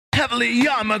heavily,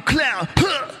 I'm a clown.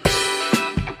 Huh.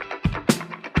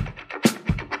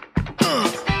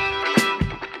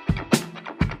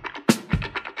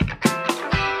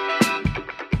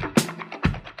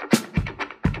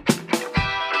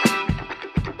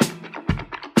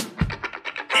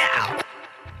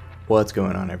 What's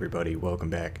going on, everybody?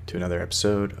 Welcome back to another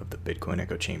episode of the Bitcoin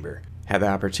Echo Chamber. Had the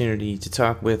opportunity to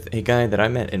talk with a guy that I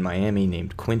met in Miami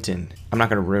named Quentin. I'm not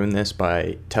going to ruin this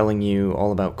by telling you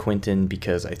all about Quentin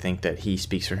because I think that he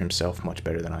speaks for himself much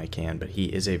better than I can, but he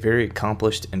is a very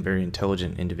accomplished and very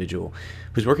intelligent individual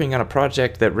who's working on a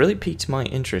project that really piqued my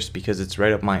interest because it's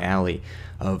right up my alley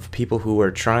of people who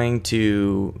are trying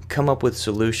to come up with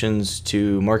solutions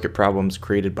to market problems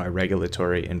created by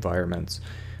regulatory environments,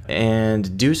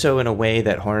 and do so in a way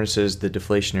that harnesses the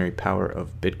deflationary power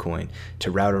of Bitcoin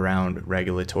to route around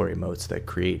regulatory moats that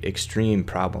create extreme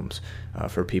problems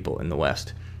for people in the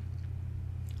West.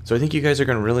 So I think you guys are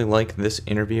going to really like this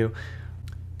interview.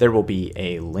 There will be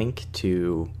a link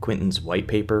to Quentin's white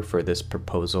paper for this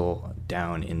proposal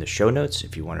down in the show notes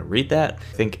if you want to read that.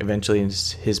 I think eventually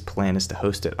his plan is to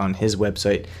host it on his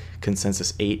website,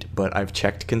 Consensus 8, but I've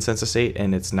checked Consensus 8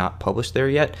 and it's not published there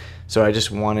yet. So I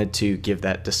just wanted to give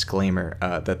that disclaimer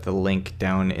that the link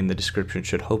down in the description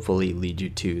should hopefully lead you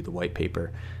to the white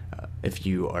paper if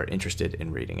you are interested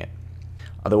in reading it.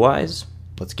 Otherwise,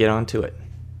 let's get on to it.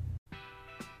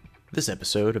 This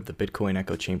episode of the Bitcoin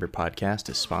Echo Chamber podcast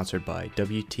is sponsored by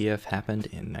WTFHappened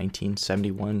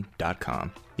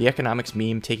in1971.com, the economics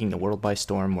meme taking the world by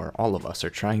storm where all of us are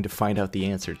trying to find out the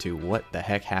answer to what the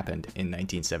heck happened in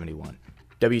 1971.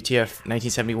 WTF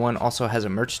 1971 also has a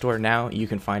merch store now. You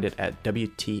can find it at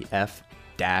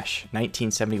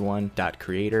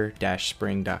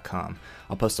WTF-1971.creator-spring.com.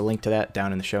 I'll post a link to that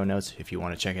down in the show notes if you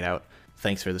want to check it out.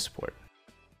 Thanks for the support.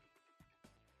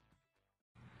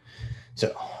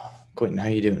 So, Quentin, how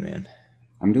you doing, man?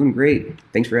 I'm doing great.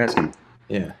 Thanks for asking.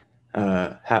 Yeah.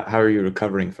 How are you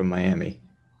recovering from Miami?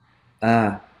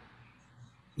 You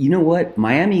know what?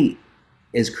 Miami,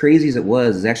 as crazy as it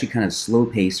was, is actually kind of slow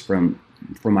pace from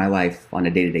my life on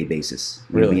a day-to-day basis.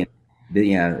 Really?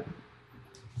 Yeah.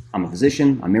 I'm a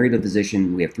physician. I'm married to a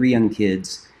physician. We have 3 young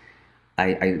kids.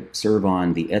 I serve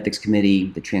on the ethics committee,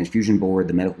 the transfusion board,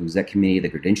 the medical exec committee, the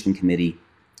credentialing committee.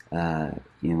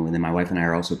 And then my wife and I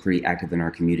are also pretty active in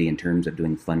our community in terms of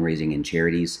doing fundraising and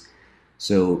charities.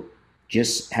 So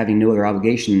just having no other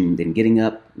obligation than getting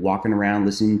up, walking around,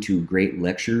 listening to great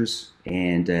lectures,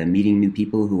 and meeting new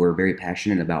people who are very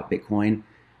passionate about Bitcoin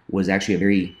was actually a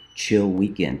very chill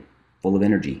weekend, full of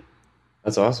energy.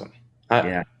 That's awesome.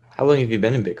 Yeah. How long have you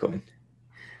been in Bitcoin?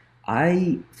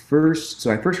 I first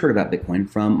heard about Bitcoin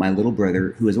from my little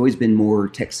brother, who has always been more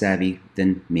tech savvy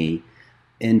than me,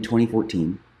 in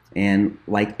 2014. And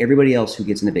like everybody else who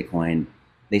gets into Bitcoin,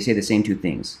 they say the same 2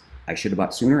 things. I should have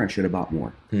bought sooner, I should have bought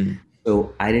more.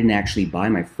 So I didn't actually buy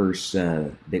my first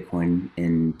Bitcoin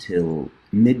until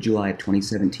mid-July of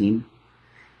 2017.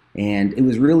 And it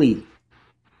was really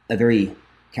a very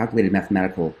calculated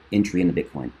mathematical entry into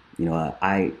Bitcoin.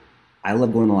 I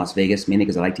love going to Las Vegas mainly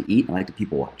because I like to eat and I like to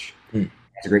people watch.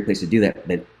 It's a great place to do that,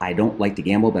 but I don't like to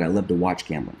gamble, but I love to watch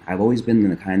gambling. I've always been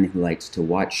the kind who likes to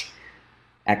watch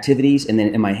activities and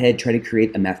then in my head try to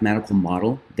create a mathematical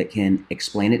model that can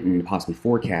explain it and possibly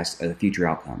forecast a future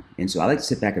outcome. And so I like to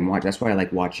sit back and watch. That's why I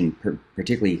like watching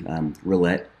particularly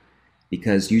roulette,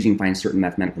 because you can find certain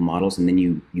mathematical models and then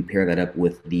you pair that up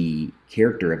with the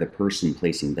character of the person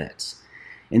placing bets.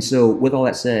 And so with all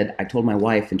that said, I told my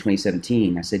wife in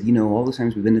 2017, I said, all the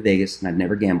times we've been to Vegas and I've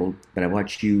never gambled, but I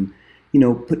watched you,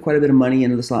 put quite a bit of money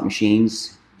into the slot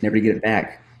machines, never to get it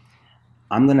back.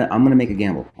 I'm gonna make a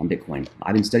gamble on Bitcoin.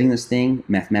 I've been studying this thing.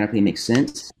 Mathematically, it makes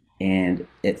sense. And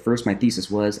at first, my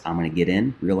thesis was I'm gonna get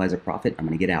in, realize a profit, I'm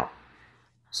gonna get out.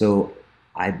 So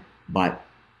I bought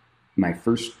my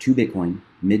first 2 Bitcoin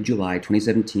mid-July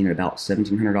 2017 at about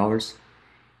 $1,700,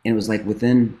 and it was like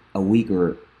within a week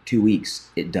or 2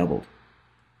 weeks, it doubled.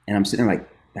 And I'm sitting there like,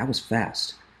 that was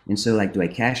fast. And so like, do I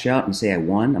cash out and say I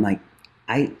won? I'm like,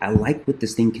 I like what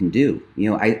this thing can do.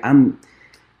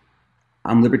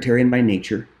 I'm libertarian by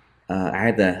nature.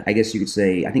 I guess you could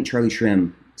say, I think Charlie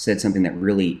Shrem said something that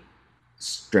really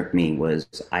struck me was,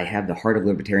 I have the heart of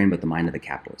libertarian, but the mind of the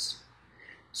capitalist.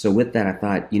 So with that, I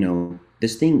thought,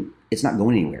 this thing, it's not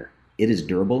going anywhere. It is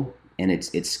durable and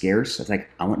it's scarce. It's like,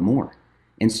 I want more.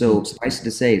 And so suffice it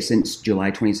to say, since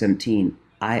July 2017,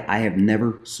 I have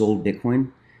never sold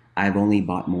Bitcoin. I've only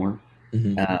bought more.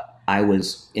 I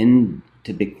was into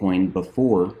Bitcoin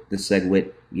before the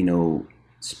SegWit,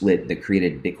 split that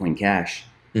created Bitcoin Cash.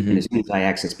 And as soon as I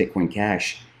accessed Bitcoin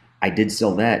Cash, I did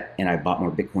sell that and I bought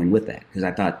more Bitcoin with that because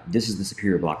I thought this is the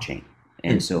superior blockchain.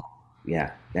 And so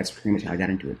yeah, that's pretty much how I got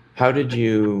into it. How did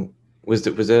you, was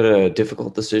that a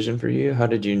difficult decision for you? How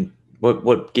did you,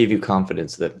 what gave you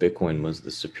confidence that Bitcoin was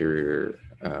the superior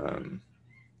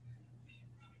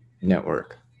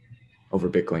network over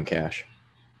Bitcoin Cash?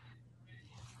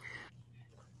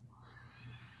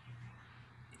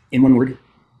 In one word,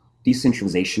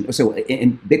 decentralization. So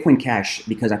in Bitcoin Cash,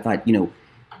 because I thought,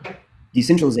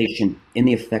 decentralization in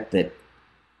the effect that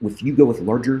if you go with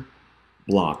larger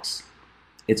blocks,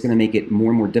 it's going to make it more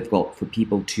and more difficult for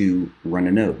people to run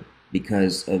a node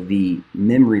because of the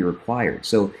memory required.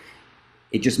 So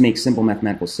it just makes simple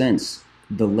mathematical sense.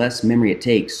 The less memory it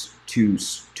takes to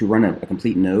run a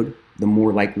complete node, the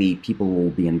more likely people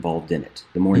will be involved in it.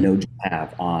 The more nodes you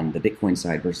have on the Bitcoin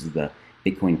side versus the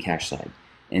Bitcoin Cash side.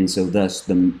 And so thus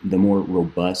the more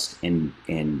robust and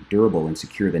durable and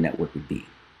secure the network would be.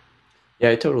 Yeah,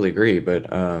 I totally agree. But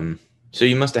so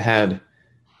you must have had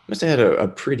a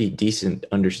pretty decent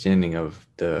understanding of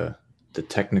the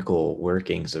technical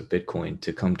workings of Bitcoin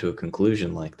to come to a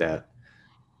conclusion like that.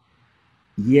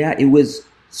 Yeah, it was.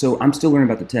 So I'm still learning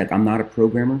about the tech. I'm not a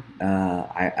programmer.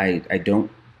 I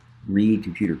don't read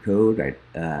computer code.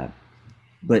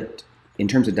 But in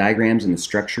terms of diagrams and the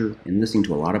structure, and listening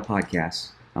to a lot of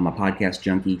podcasts, I'm a podcast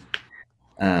junkie.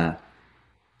 Uh,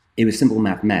 it was simple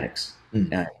mathematics,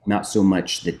 Mm. not so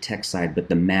much the tech side, but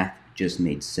the math just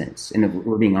made sense. And if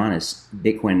we're being honest,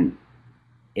 Bitcoin,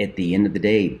 at the end of the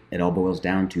day, it all boils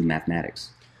down to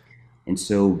mathematics. And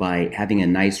so by having a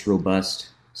nice, robust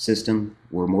system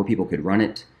where more people could run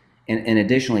it, and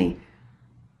additionally,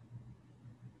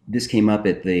 this came up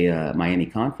at the Miami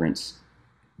conference.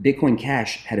 Bitcoin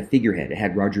Cash had a figurehead. It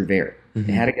had Roger Ver. It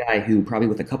Hmm. had a guy who probably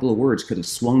with a couple of words could have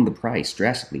swung the price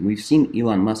drastically. We've seen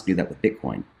Elon Musk do that with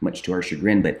Bitcoin, much to our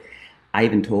chagrin. But I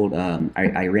even told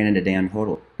I ran into Dan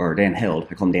Hodl or Dan Held.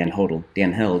 I call him Dan Hodl.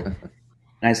 Dan Held. And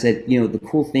I said, the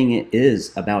cool thing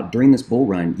is about during this bull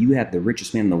run, you have the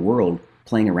richest man in the world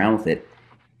playing around with it,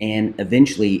 and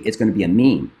eventually it's going to be a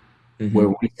meme where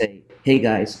Hmm. we say, "Hey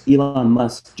guys, Elon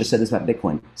Musk just said this about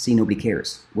Bitcoin. See, nobody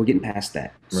cares. We're getting past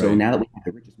that." So Right. now that we have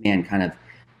the richest man kind of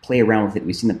play around with it,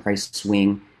 we've seen the price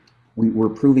swing. We're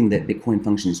proving that Bitcoin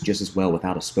functions just as well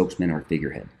without a spokesman or a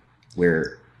figurehead,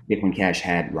 where Bitcoin Cash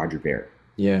had Roger Ver.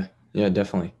 Yeah. Yeah,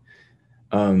 definitely.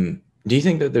 Do you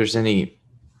think that there's any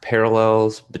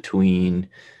parallels between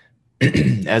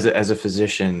as a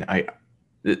physician,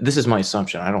 this is my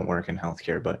assumption. I don't work in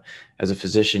healthcare, but as a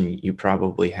physician, you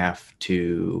probably have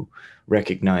to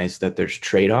recognize that there's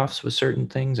trade-offs with certain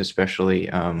things, especially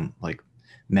like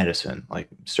medicine, like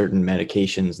certain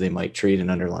medications, they might treat an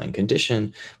underlying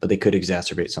condition, but they could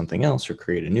exacerbate something else or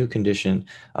create a new condition.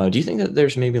 Do you think that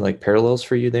there's maybe like parallels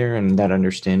for you there and that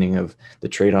understanding of the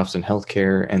trade-offs in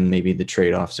healthcare and maybe the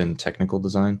trade-offs in technical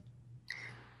design?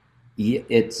 Yeah,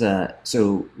 it's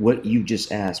so what you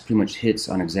just asked pretty much hits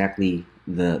on exactly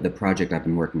the project I've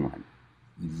been working on.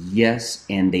 Yes,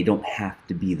 and they don't have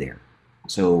to be there.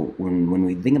 So when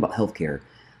we think about healthcare,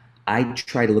 I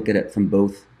try to look at it from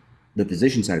both the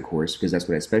physician side, of course, because that's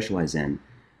what I specialize in.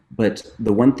 But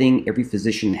the one thing every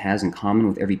physician has in common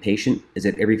with every patient is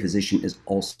that every physician is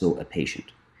also a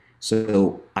patient.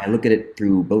 So I look at it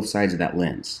through both sides of that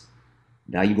lens.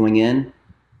 Value going in,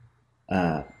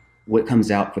 uh, what comes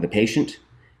out for the patient,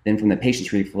 then from the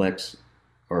patient's reflex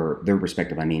or their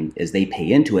perspective, I mean, as they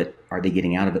pay into it, are they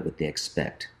getting out of it what they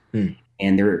expect? Hmm.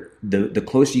 And the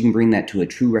closer you can bring that to a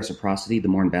true reciprocity, the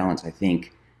more in balance I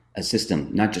think a system,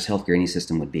 not just healthcare, any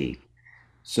system would be.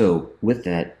 So with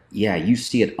that, yeah, you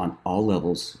see it on all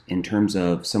levels in terms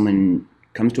of someone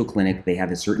comes to a clinic, they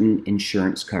have a certain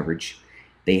insurance coverage,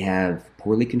 they have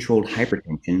poorly controlled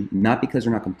hypertension, not because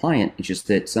they're not compliant, it's just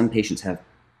that some patients have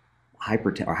high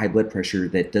blood pressure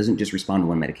that doesn't just respond to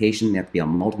one medication. They have to be on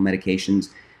multiple medications.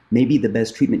 Maybe the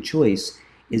best treatment choice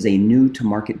is a new to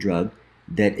market drug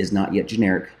that is not yet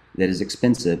generic, that is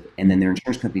expensive, and then their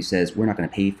insurance company says, we're not going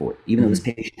to pay for it. Even though this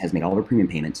Mhm. patient has made all their premium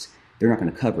payments, they're not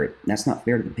going to cover it. And that's not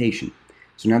fair to the patient.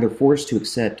 So now they're forced to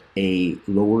accept a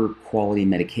lower quality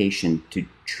medication to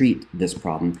treat this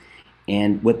problem.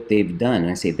 And what they've done,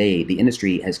 and I say they, the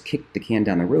industry has kicked the can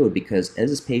down the road because as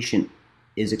this patient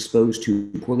is exposed to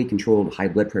poorly controlled high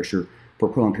blood pressure for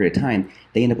a prolonged period of time,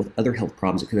 they end up with other health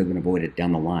problems that could have been avoided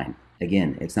down the line.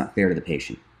 Again, it's not fair to the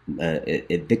patient.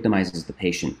 It victimizes the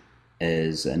patient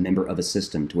as a member of a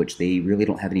system to which they really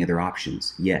don't have any other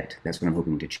options yet. That's what I'm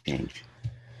hoping to change.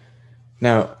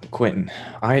 Now, Quentin,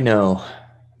 I know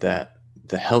that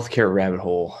the healthcare rabbit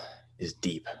hole is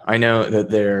deep. I know that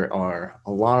there are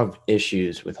a lot of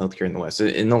issues with healthcare in the West.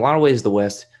 In a lot of ways, the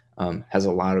West has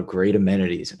a lot of great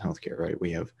amenities in healthcare, right?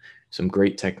 We have some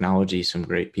great technology, some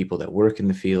great people that work in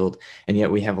the field, and yet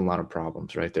we have a lot of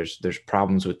problems, right? There's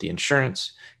problems with the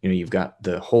insurance. You've got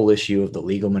the whole issue of the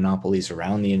legal monopolies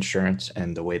around the insurance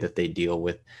and the way that they deal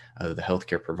with the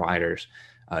healthcare providers.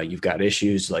 You've got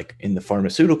issues like in the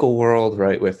pharmaceutical world,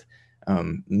 right, with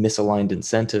misaligned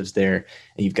incentives there.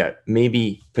 And you've got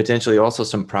maybe potentially also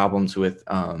some problems with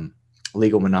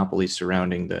legal monopolies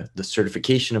surrounding the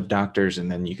certification of doctors.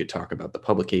 And then you could talk about the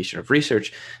publication of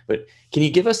research. But can you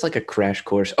give us like a crash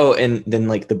course? Oh, and then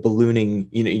like the ballooning,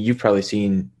 you've probably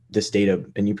seen this data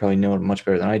and you probably know it much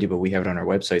better than I do, but we have it on our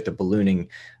website, the ballooning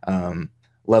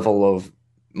level of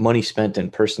money spent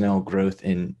and personnel growth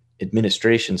in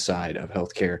administration side of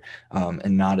healthcare,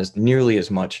 and not as nearly as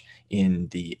much in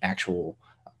the actual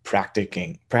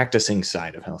practicing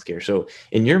side of healthcare. So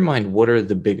in your mind, what are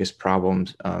the biggest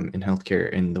problems in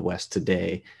healthcare in the West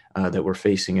today that we're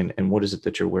facing, and what is it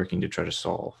that you're working to try to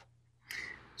solve?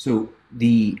 So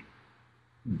the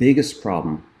biggest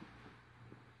problem,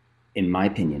 in my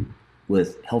opinion,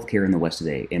 with healthcare in the West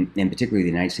today, and particularly the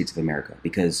United States of America,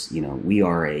 because we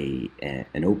are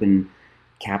an open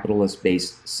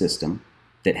capitalist-based system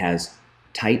that has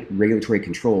tight regulatory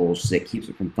controls that keeps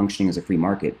it from functioning as a free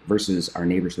market versus our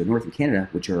neighbors to the north in Canada,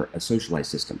 which are a socialized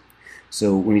system.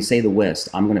 So when we say the West,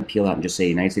 I'm going to peel out and just say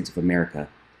United States of America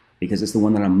because it's the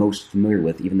one that I'm most familiar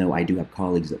with, even though I do have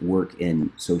colleagues that work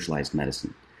in socialized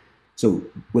medicine. So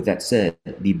with that said,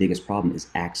 the biggest problem is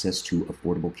access to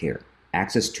affordable care.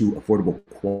 Access to affordable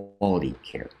quality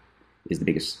care is the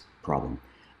biggest problem.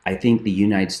 I think the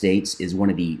United States is one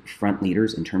of the front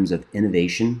leaders in terms of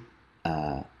innovation,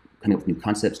 coming up with new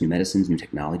concepts, new medicines, new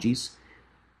technologies.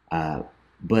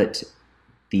 But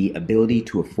the ability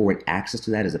to afford access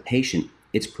to that as a patient,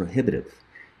 it's prohibitive.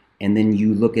 And then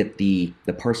you look at the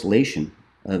parcelation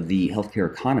of the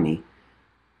healthcare economy.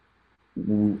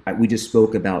 We just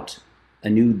spoke about a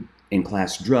new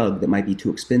in-class drug that might be too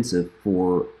expensive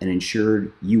for an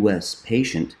insured U.S.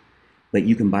 patient, but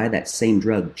you can buy that same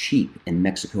drug cheap in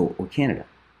Mexico or Canada.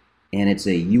 And it's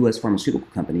a U.S. pharmaceutical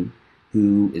company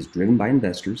who is driven by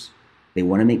investors. They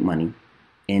want to make money.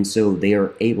 And so they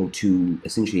are able to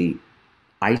essentially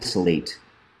isolate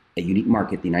a unique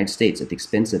market, the United States, at the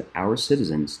expense of our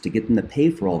citizens to get them to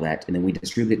pay for all that. And then we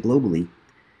distribute it globally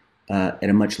at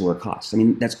a much lower cost. I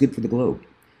mean, that's good for the globe.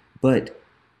 But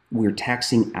we're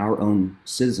taxing our own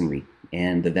citizenry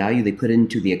and the value they put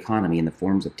into the economy in the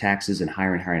forms of taxes and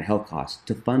higher health costs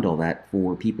to fund all that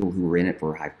for people who are in it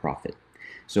for a high profit.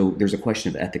 So there's a question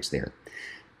of ethics there.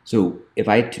 So if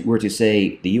I were to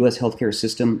say the U.S. healthcare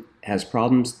system has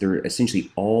problems, they're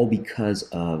essentially all because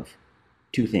of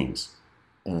two things.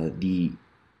 The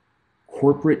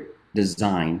corporate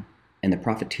design and the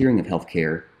profiteering of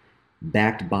healthcare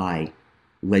backed by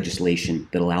legislation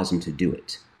that allows them to do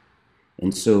it.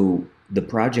 And so the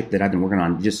project that I've been working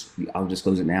on, I'll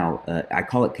disclose it now, I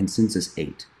call it Consensus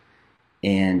 8.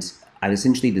 And I've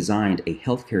essentially designed a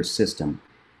healthcare system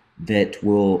that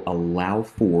will allow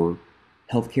for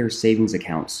healthcare savings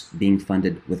accounts being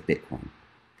funded with Bitcoin.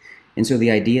 And so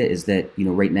the idea is that,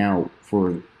 right now,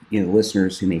 for the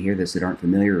listeners who may hear this that aren't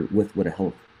familiar with what a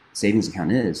health savings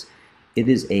account is, it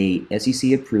is a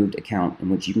SEC-approved account in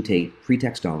which you can take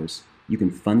pre-tax dollars, you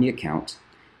can fund the account,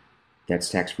 that's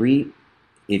tax-free.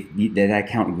 If that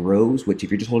account grows, which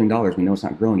if you're just holding dollars, we know it's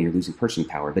not growing, you're losing purchasing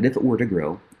power. But if it were to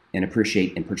grow and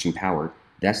appreciate in purchasing power,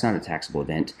 that's not a taxable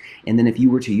event. And then if you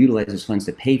were to utilize those funds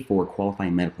to pay for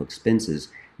qualifying medical expenses,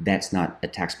 that's not a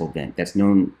taxable event. That's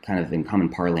known kind of in common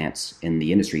parlance in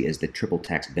the industry as the triple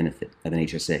tax benefit of an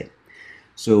HSA.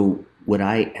 So what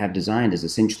I have designed is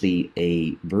essentially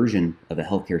a version of a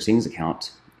healthcare savings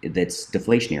account that's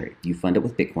deflationary. You fund it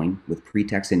with Bitcoin, with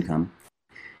pre-tax income.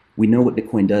 We know what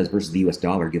Bitcoin does versus the US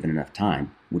dollar given enough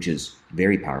time, which is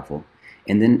very powerful.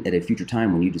 And then at a future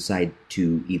time, when you decide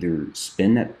to either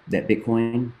spend that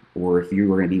Bitcoin, or if you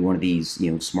were going to be one of these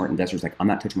smart investors, like, I'm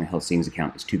not touching my health savings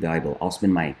account, it's too valuable, I'll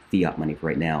spend my fiat money for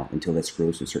right now until this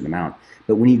grows to a certain amount.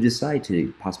 But when you decide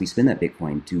to possibly spend that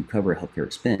Bitcoin to cover a healthcare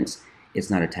expense, it's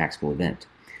not a taxable event.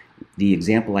 The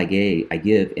example I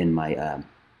give in my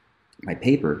my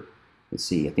paper, let's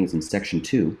see, I think it's in section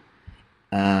 2.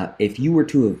 If you were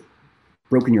to have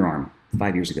broken your arm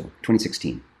 5 years ago,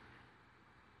 2016,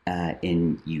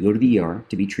 and you go to the ER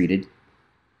to be treated,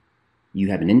 you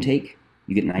have an intake,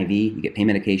 you get an IV, you get pain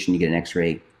medication, you get an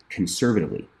x-ray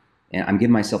conservatively. And I'm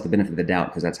giving myself the benefit of the doubt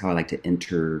because that's how I like to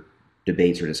enter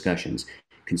debates or discussions.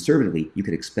 Conservatively, you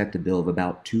could expect a bill of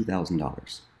about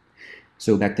 $2,000.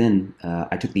 So back then,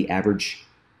 I took the average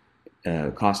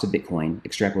cost of Bitcoin,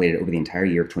 extrapolated over the entire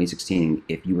year of 2016.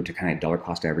 If you were to kind of dollar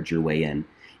cost average your way in,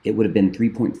 it would have been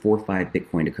 3.45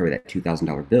 Bitcoin to cover that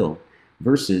 $2,000 bill.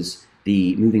 versus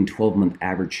the moving 12-month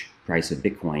average price of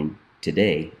Bitcoin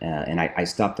today. And I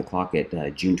stopped the clock at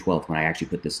June 12th when I actually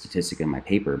put this statistic in my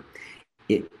paper.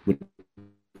 It would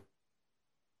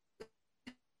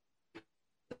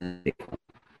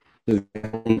so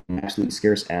an absolutely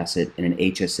scarce asset in an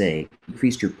HSA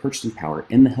increased your purchasing power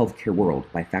in the healthcare world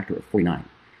by a factor of 49.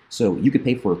 So you could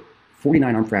pay for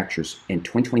 49 arm fractures in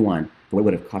 2021 for what it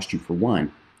would have cost you for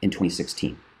one in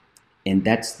 2016. And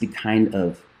that's the kind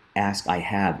of ask I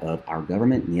have of our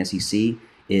government and the SEC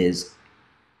is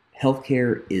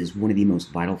healthcare is one of the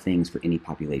most vital things for any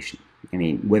population. I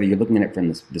mean, whether you're looking at it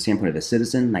from the standpoint of a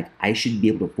citizen, like I should be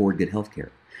able to afford good healthcare,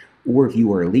 or if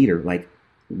you are a leader, like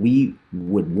we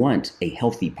would want a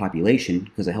healthy population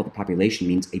because a healthy population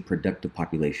means a productive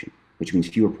population, which means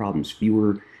fewer problems,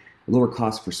 lower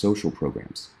costs for social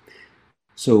programs.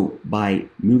 So by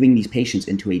moving these patients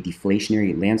into a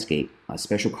deflationary landscape, a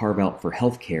special carve out for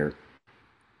healthcare,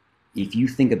 if you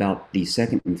think about the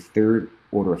second and third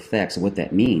order effects of what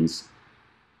that means,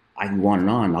 I can go on and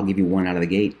on. I'll give you one out of the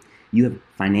gate. You have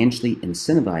financially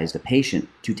incentivized a patient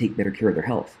to take better care of their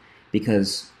health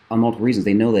because on multiple reasons,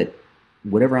 they know that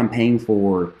whatever I'm paying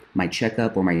for my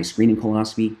checkup or my screening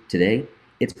colonoscopy today,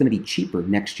 it's going to be cheaper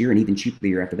next year and even cheaper the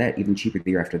year after that, even cheaper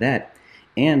the year after that.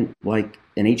 And like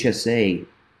an HSA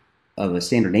of a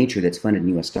standard nature that's funded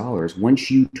in US dollars,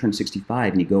 once you turn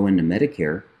 65 and you go into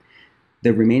Medicare,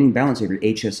 the remaining balance of your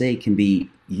HSA can be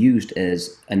used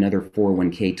as another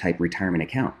 401k type retirement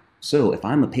account. So if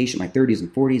I'm a patient in my 30s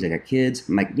and 40s, I got kids,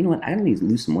 I'm like, you know what, I need to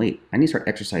lose some weight. I need to start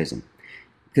exercising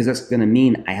because that's going to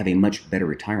mean I have a much better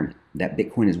retirement. That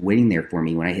Bitcoin is waiting there for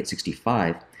me when I hit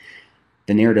 65.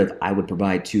 The narrative I would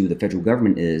provide to the federal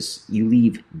government is you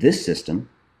leave this system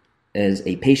as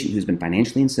a patient who's been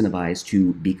financially incentivized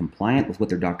to be compliant with what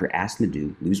their doctor asked them to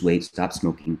do, lose weight, stop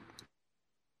smoking.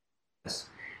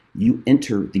 You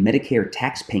enter the Medicare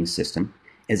tax-paying system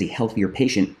as a healthier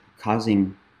patient,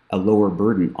 causing a lower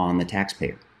burden on the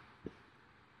taxpayer.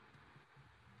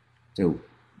 So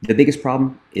the biggest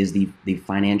problem is the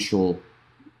financial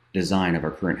design of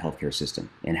our current healthcare system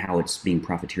and how it's being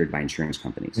profiteered by insurance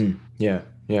companies. Yeah,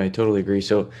 I totally agree.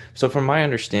 So from my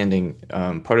understanding,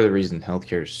 part of the reason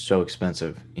healthcare is so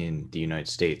expensive in the United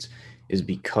States is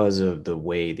because of the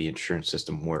way the insurance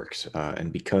system works,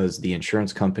 and because the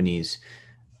insurance companies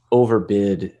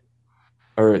overbid,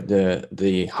 or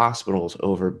the hospitals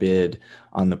overbid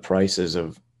on the prices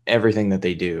of everything that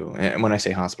they do. And when I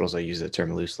say hospitals, I use the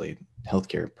term loosely.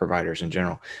 Healthcare providers in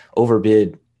general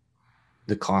overbid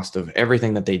the cost of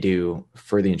everything that they do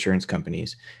for the insurance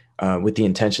companies, with the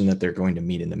intention that they're going to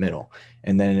meet in the middle.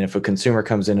 And then if a consumer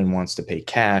comes in and wants to pay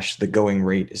cash, the going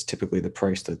rate is typically the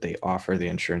price that they offer the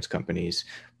insurance companies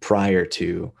prior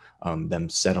to them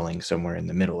settling somewhere in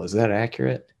the middle. Is that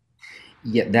accurate?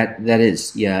 Yeah, that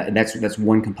is. Yeah, that's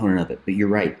one component of it. But you're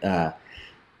right.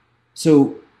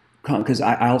 So, because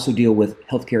I also deal with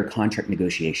healthcare contract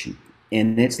negotiation,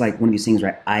 and it's like one of these things,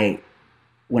 right?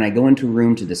 When I go into a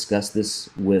room to discuss this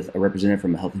with a representative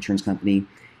from a health insurance company,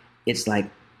 it's like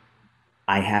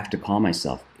I have to calm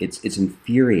myself. It's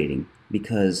infuriating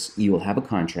because you will have a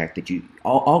contract that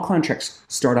all contracts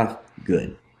start off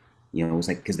good. You know, it's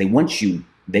like because they want you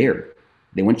there,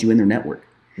 they want you in their network.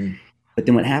 But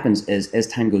then what happens is as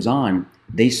time goes on,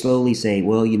 they slowly say,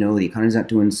 well, you know, the economy's not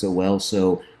doing so well,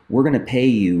 so we're going to pay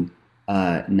you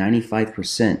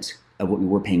 95% of what we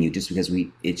were paying you just because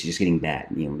it's just getting bad.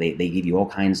 You know, they give you all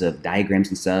kinds of diagrams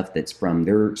and stuff that's from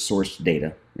their source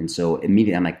data. And so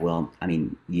immediately I'm like, well, I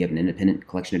mean, you have an independent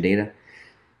collection of data?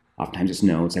 Oftentimes it's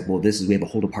no. It's like, well, we have a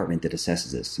whole department that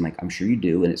assesses this. I'm like, I'm sure you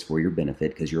do, and it's for your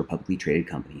benefit because you're a publicly traded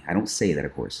company. I don't say that,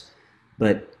 of course.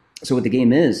 But so what the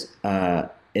game is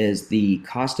as the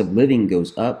cost of living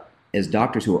goes up, as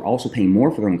doctors who are also paying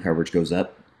more for their own coverage goes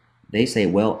up, they say,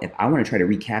 well, if I want to try to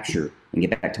recapture and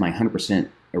get back to my 100%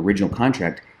 original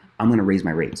contract, I'm going to raise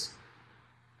my rates,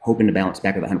 hoping to balance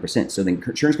back at the 100%. So the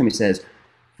insurance company says,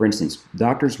 for instance,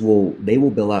 doctors will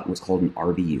bill out what's called an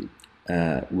RVU,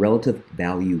 relative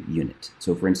value unit.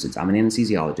 So for instance, I'm an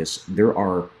anesthesiologist. There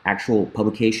are actual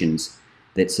publications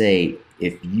that say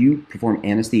if you perform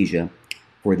anesthesia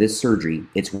for this surgery,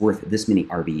 it's worth this many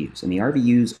RVUs. And the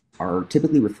RVUs are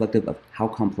typically reflective of how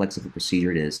complex of a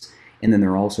procedure it is. And then there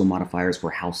are also modifiers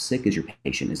for how sick is your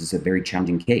patient. Is this a very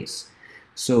challenging case?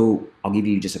 So I'll give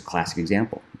you just a classic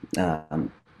example.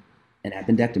 An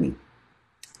appendectomy.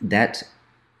 That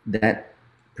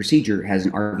procedure has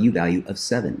an RVU value of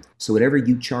 7. So whatever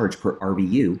you charge per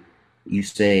RVU, you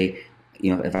say,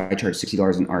 you know, if I charge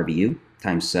 $60 an RVU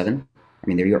times 7, I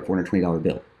mean, there you are, $420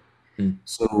 bill.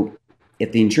 So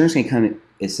if the insurance company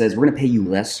it says we're going to pay you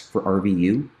less for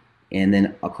RVU, And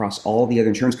then across all the other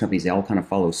insurance companies, they all kind of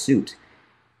follow suit.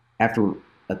 After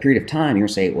a period of time, you're going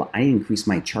to say, well, I increase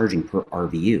my charging per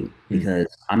RVU because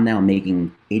I'm now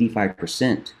making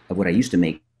 85% of what I used to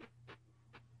make,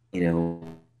 you know,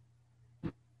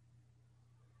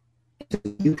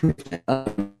 you push that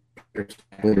up.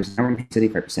 There's now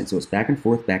 75%. So it's back and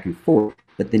forth, back and forth.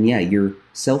 But then, yeah, your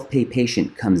self-pay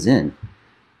patient comes in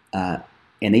and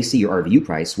they see your RVU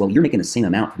price. Well, you're making the same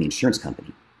amount from the insurance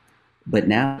company, but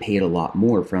now paid a lot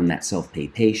more from that self-pay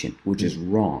patient, which is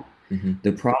wrong. Mm-hmm.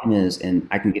 The problem is, and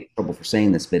I can get in trouble for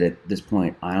saying this, but at this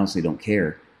point, I honestly don't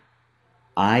care.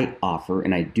 I offer,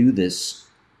 and I do this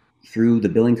through the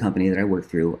billing company that I work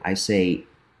through. I say,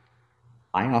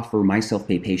 I offer my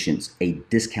self-pay patients a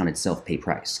discounted self-pay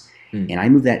price. And I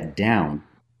move that down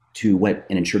to what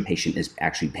an insured patient is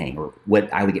actually paying, or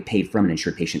what I would get paid from an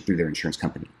insured patient through their insurance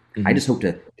company. I just hope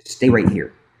to stay right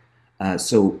here. I've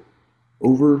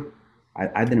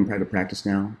been in private practice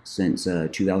now since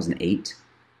 2008.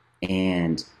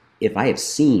 And if I have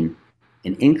seen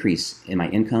an increase in my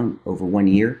income over 1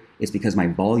 year, it's because my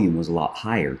volume was a lot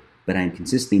higher, but I'm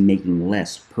consistently making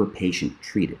less per patient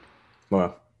treated.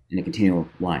 Wow. In a continual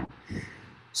line.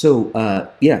 So,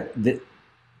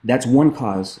 that's one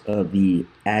cause of the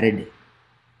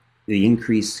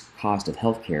increased cost of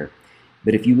healthcare.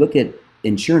 But if you look at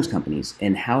insurance companies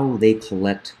and how they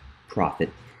collect profit,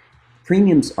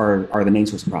 premiums are the main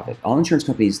source of profit. All insurance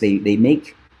companies, they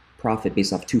make profit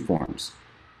based off two forms.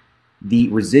 The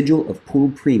residual of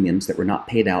pooled premiums that were not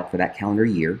paid out for that calendar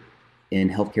year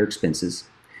in healthcare expenses.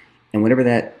 And whatever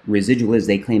that residual is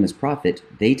they claim as profit,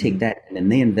 they take that and then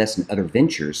they invest in other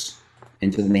ventures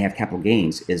until then they have capital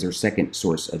gains as their second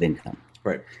source of income.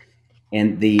 Right.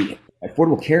 And the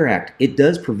Affordable Care Act, it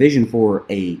does provision for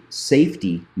a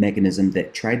safety mechanism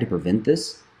that tried to prevent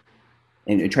this,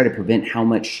 and it tried to prevent how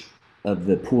much of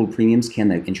the pooled premiums can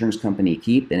the insurance company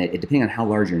keep. And it depending on how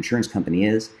large your insurance company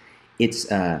is,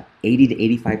 it's 80 to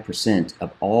 85%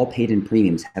 of all paid-in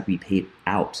premiums have to be paid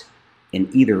out in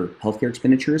either healthcare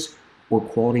expenditures or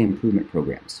quality improvement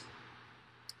programs.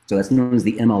 So that's known as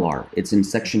the MLR. It's in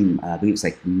section, I believe it's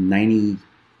like 90,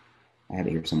 I have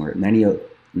it here somewhere,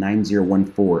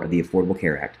 9014 of the Affordable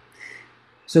Care Act.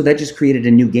 So that just created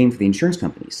a new game for the insurance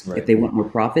companies. Right. If they want more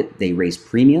profit, they raise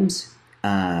premiums,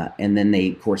 and then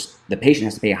of course, the patient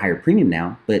has to pay a higher premium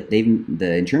now, but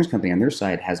the insurance company on their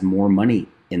side has more money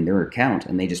in their account,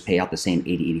 and they just pay out the same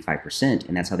 80, 85%,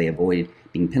 and that's how they avoid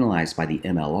being penalized by the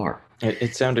MLR.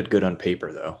 It sounded good on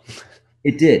paper, though.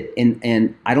 It did,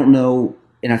 and I don't know,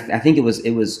 and I think it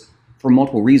was for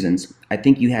multiple reasons. I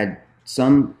think you had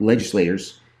some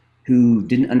legislators who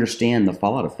didn't understand the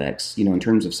fallout effects, in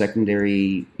terms of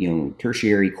secondary,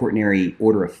 tertiary, quaternary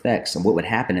order effects and what would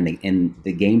happen, and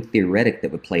the game theoretic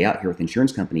that would play out here with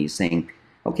insurance companies saying,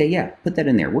 okay, yeah, put that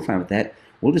in there. We're fine with that.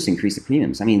 We'll just increase the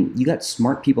premiums. I mean, you got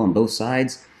smart people on both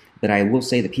sides, but I will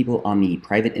say the people on the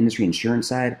private industry insurance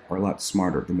side are a lot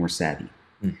smarter. They're more savvy.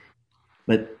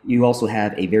 But you also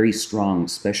have a very strong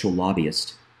special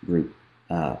lobbyist group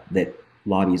that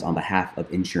lobbies on behalf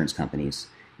of insurance companies.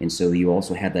 And so you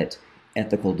also have that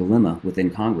ethical dilemma within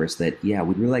Congress that, yeah,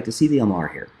 we'd really like to see the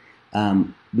MR here.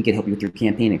 We can help you with your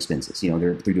campaign expenses,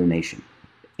 they're through donation.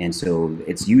 And so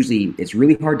it's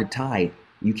really hard to tie.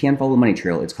 You can follow the money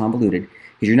trail. It's convoluted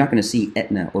because you're not going to see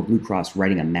Aetna or Blue Cross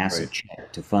writing a massive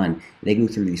check to fund. They go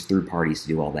through these third parties to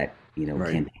do all that,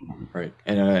 campaign. Right.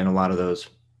 And a lot of those,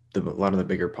 a lot of the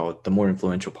bigger, the more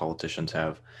influential politicians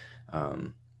have,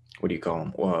 what do you call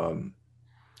them?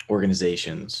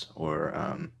 Organizations or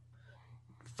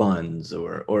funds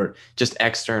or just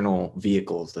external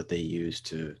vehicles that they use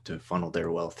to funnel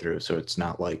their wealth through. So it's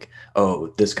not like,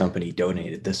 oh, this company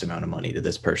donated this amount of money to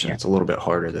this person. Yeah. It's a little bit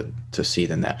harder to see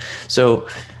than that. So,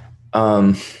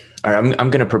 all right, I'm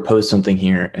going to propose something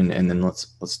here and then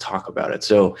let's talk about it.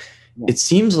 So It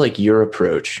seems like your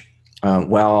approach,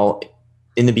 while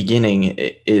in the beginning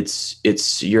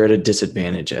it's you're at a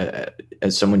disadvantage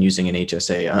as someone using an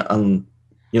HSA,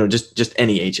 just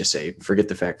any HSA. Forget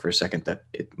the fact for a second that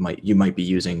you might be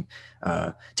using,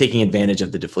 taking advantage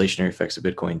of the deflationary effects of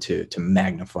Bitcoin to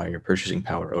magnify your purchasing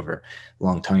power over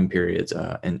long time periods,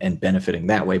 and benefiting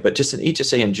that way. But just an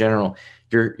HSA in general,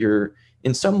 you're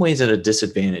in some ways at a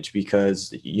disadvantage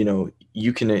because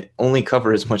you can only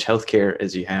cover as much healthcare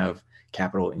as you have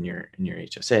capital in your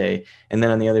HSA. And then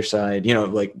on the other side,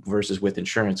 like versus with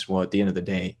insurance, well, at the end of the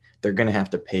day, they're going to have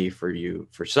to pay for you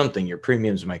for something. Your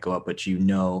premiums might go up, but if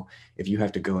you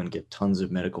have to go and get tons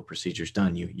of medical procedures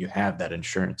done, you have that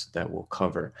insurance that will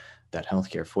cover that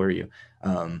healthcare for you.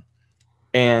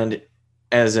 And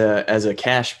as a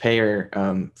cash payer,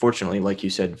 fortunately, like you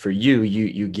said, for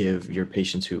you give your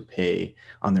patients who pay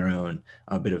on their own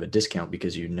a bit of a discount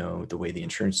because you know the way the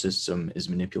insurance system is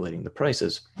manipulating the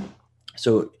prices.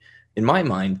 So, in my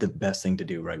mind, the best thing to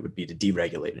do, right, would be to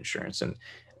deregulate insurance. And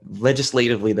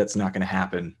legislatively, that's not going to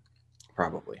happen.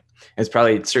 Probably.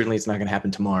 Certainly it's not going to happen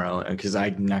tomorrow because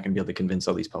I'm not going to be able to convince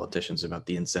all these politicians about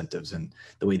the incentives and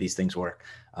the way these things work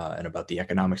and about the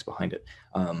economics behind it.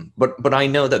 But I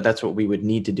know that that's what we would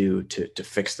need to do to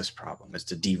fix this problem is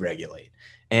to deregulate.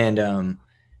 And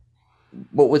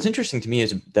what's interesting to me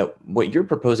is that what you're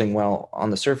proposing, while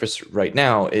on the surface right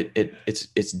now,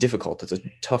 it's difficult. It's a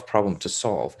tough problem to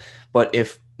solve. But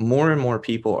if more and more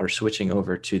people are switching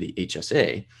over to the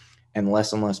HSA, and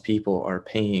less people are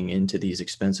paying into these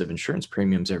expensive insurance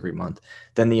premiums every month,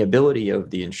 then the ability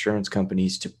of the insurance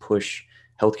companies to push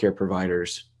healthcare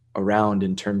providers around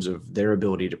in terms of their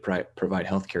ability to provide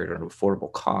healthcare at an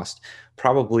affordable cost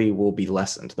probably will be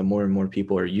lessened the more and more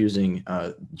people are using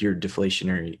your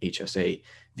deflationary HSA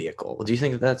vehicle. Do you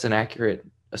think that that's an accurate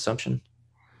assumption?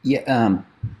 Yeah,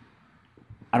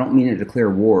 I don't mean to declare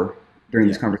war during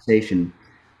this conversation.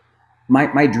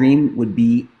 My dream would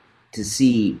be to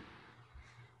see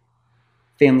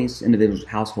families, individuals,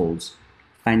 households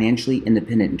financially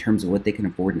independent in terms of what they can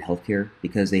afford in healthcare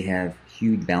because they have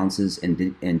huge balances and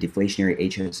deflationary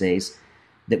HSAs,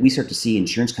 that we start to see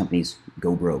insurance companies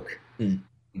go broke.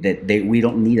 That we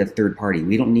don't need a third party.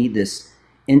 We don't need this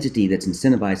entity that's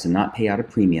incentivized to not pay out a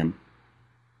premium,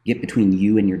 get between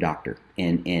you and your doctor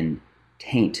and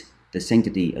taint the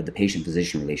sanctity of the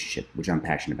patient-physician relationship, which I'm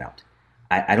passionate about.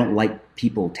 I don't like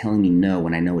people telling me no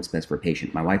when I know what's best for a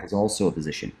patient. My wife is also a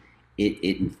physician.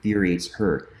 It infuriates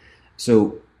her.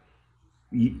 So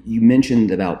you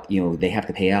mentioned about, they have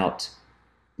to pay out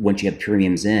once you have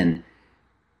premiums in.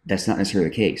 That's not necessarily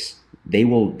the case. They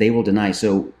will deny.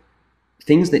 So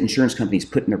things that insurance companies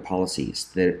put in their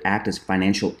policies that act as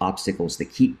financial obstacles that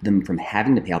keep them from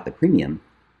having to pay out the premium,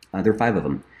 there are 5 of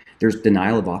them. There's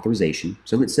denial of authorization.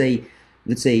 So let's say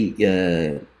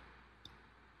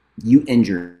you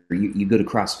injure, you go to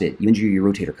CrossFit, you injure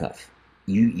your rotator cuff.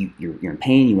 You're in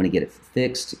pain, you want to get it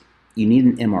fixed. You need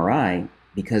an MRI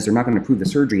because they're not going to approve the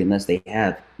surgery unless they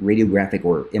have radiographic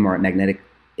or MRI magnetic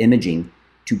imaging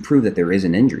to prove that there is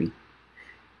an injury.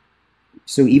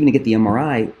 So even to get the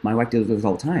MRI, my wife deals with this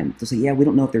all the time. They'll say, yeah, we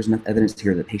don't know if there's enough evidence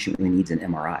here that the patient really needs an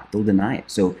MRI. They'll deny it.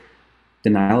 So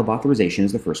denial of authorization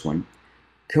is the first one.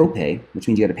 Copay, which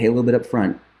means you got to pay a little bit up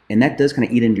front, and that does kind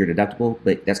of eat into your deductible,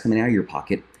 but that's coming out of your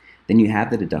pocket. Then you have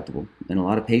the deductible. And a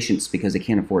lot of patients, because they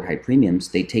can't afford high premiums,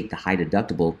 they take the high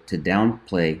deductible to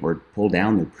downplay or pull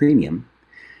down their premium.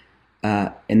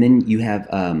 And then you have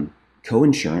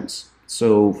co-insurance.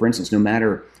 So for instance, no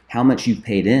matter how much you've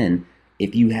paid in,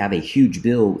 if you have a huge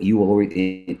bill, you will always,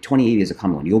 2080 is a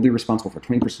common one. You'll be responsible for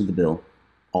 20% of the bill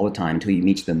all the time until you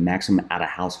reach the maximum out of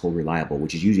household reliable,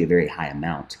 which is usually a very high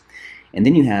amount. And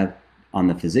then you have, on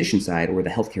the physician side or the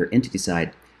healthcare entity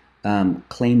side,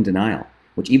 claim denial,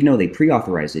 which even though they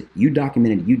pre-authorized it, you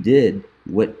documented you did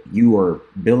what you are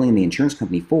billing the insurance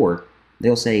company for,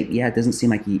 they'll say, yeah, it doesn't seem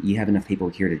like you have enough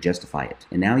paperwork here to justify it.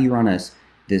 And now you're on this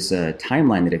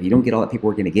timeline that if you don't get all that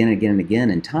paperwork in again and again and again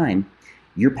in time,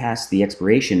 you're past the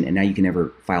expiration and now you can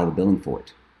never file the billing for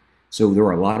it. So there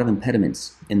are a lot of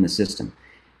impediments in the system.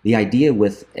 The idea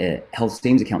with a health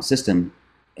savings account system,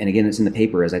 and again, it's in the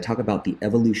paper, as I talk about the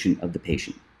evolution of the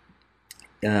patient.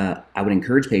 I would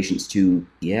encourage patients to,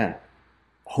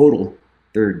 hodl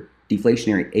their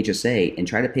deflationary HSA and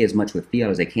try to pay as much with fiat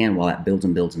as they can while that builds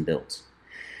and builds and builds.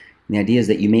 And the idea is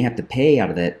that you may have to pay out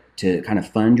of that to kind of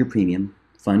fund your premium,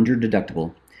 fund your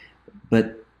deductible,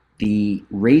 but the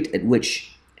rate at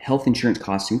which health insurance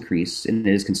costs increase, and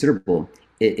it is considerable,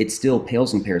 it still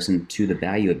pales in comparison to the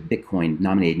value of Bitcoin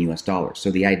nominated in US dollars.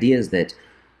 So the idea is that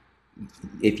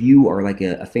if you are like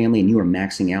a family and you are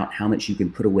maxing out how much you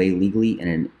can put away legally in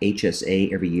an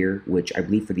HSA every year, which I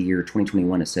believe for the year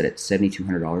 2021 is set at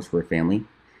 $7,200 for a family.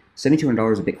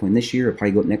 $7,200 of Bitcoin this year, it'll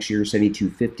probably go up next year,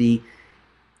 $7,250.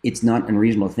 It's not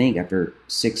unreasonable to think after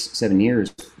 6-7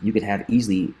 years, you could have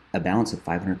easily a balance of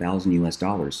 500,000 US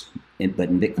dollars, but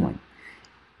in Bitcoin.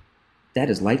 That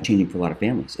is life-changing for a lot of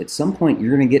families. At some point,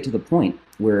 you're going to get to the point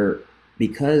where,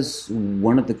 because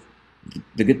one of the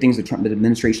good things the Trump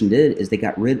administration did is they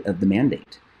got rid of the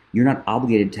mandate. You're not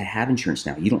obligated to have insurance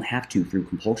now. You don't have to through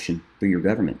compulsion through your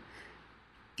government.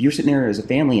 If you're sitting there as a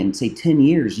family and say 10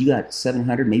 years, you got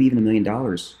 $700, maybe even $1 million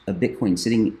of Bitcoin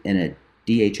sitting in a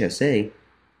DHSA,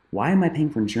 why am I paying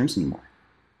for insurance anymore?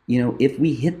 If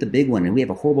we hit the big one and we have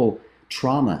a horrible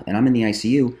trauma and I'm in the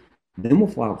ICU, then we'll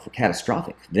file for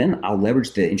catastrophic. Then I'll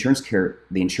leverage the insurance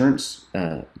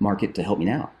market to help me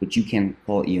now. But you can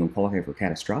qualify for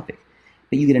catastrophic.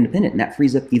 But you get independent, and that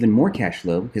frees up even more cash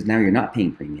flow because now you're not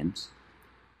paying premiums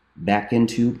back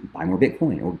into buy more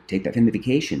Bitcoin or take that family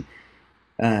vacation.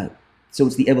 So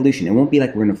it's the evolution. It won't be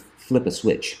like we're going to flip a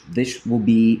switch. This will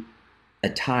be a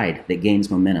tide that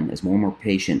gains momentum as more and more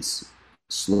patients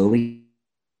slowly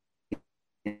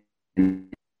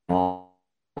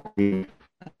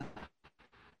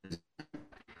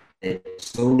it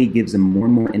slowly gives them more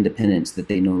and more independence that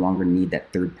they no longer need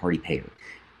that third-party payer.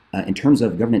 In terms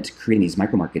of government creating these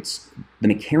micro markets, the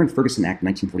McCarran-Ferguson Act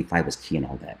 1945 was key in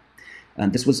all that.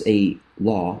 This was a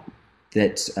law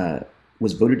that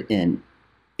was voted in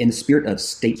the spirit of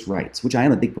states' rights, which I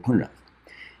am a big proponent of.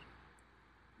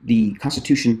 The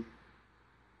Constitution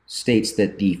states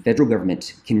that the federal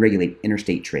government can regulate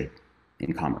interstate trade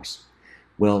and commerce.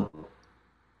 Well,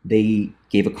 they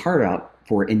gave a carve out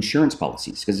for insurance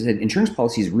policies because it said insurance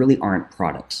policies really aren't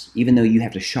products, even though you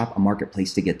have to shop a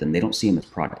marketplace to get them. They don't see them as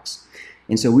products.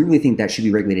 And so we really think that should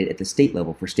be regulated at the state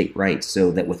level for state rights so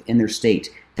that within their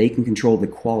state, they can control the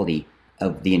quality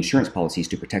of the insurance policies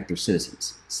to protect their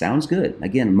citizens. Sounds good.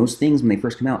 Again, most things when they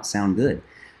first come out sound good.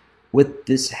 What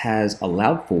this has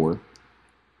allowed for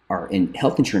are in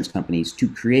health insurance companies to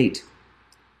create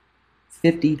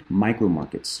 50 micro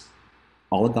markets,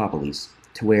 oligopolies,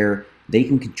 to where they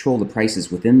can control the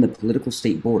prices within the political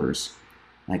state borders.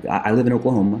 Like I live in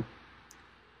Oklahoma.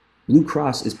 Blue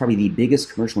Cross is probably the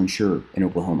biggest commercial insurer in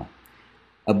Oklahoma.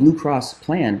 A Blue Cross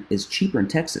plan is cheaper in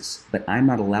Texas, but I'm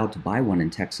not allowed to buy one in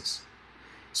Texas.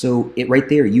 So right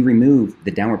there, you remove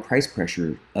the downward price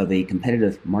pressure of a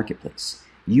competitive marketplace.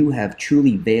 You have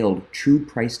truly veiled true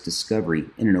price discovery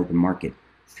in an open market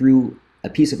through a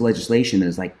piece of legislation that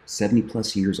is like 70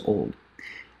 plus years old.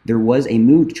 There was a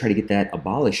move to try to get that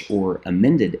abolished or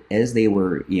amended as they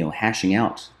were, hashing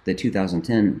out the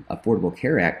 2010 Affordable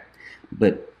Care Act.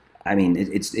 But I mean,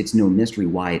 it's no mystery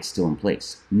why it's still in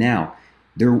place. Now,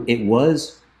 it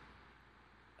was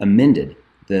amended,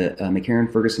 the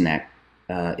McCarran-Ferguson Act.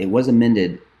 It was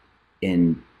amended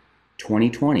in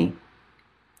 2020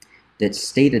 that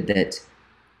stated that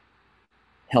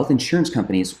health insurance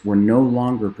companies were no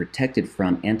longer protected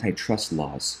from antitrust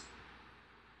laws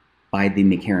by the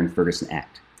McCarran-Ferguson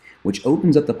Act, which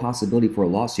opens up the possibility for a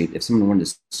lawsuit if someone wanted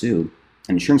to sue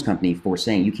an insurance company for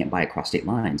saying you can't buy across state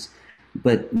lines.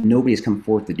 But nobody has come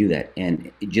forth to do that.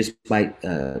 And just by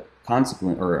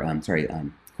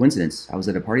coincidence, I was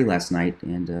at a party last night,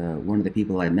 and one of the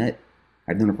people I met,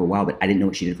 I've known her for a while, but I didn't know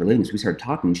what she did for a living. So we started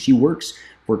talking. She works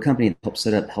for a company that helps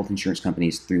set up health insurance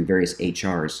companies through various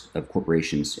HRs of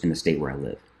corporations in the state where I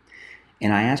live.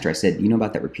 And I asked her, I said, you know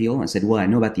about that repeal? And I said, well, I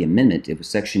know about the amendment. It was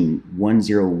section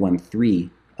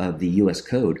 1013 of the U.S.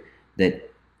 Code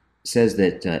that says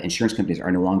that insurance companies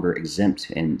are no longer exempt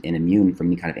and immune from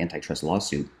any kind of antitrust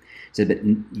lawsuit. Said, but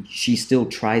she still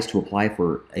tries to apply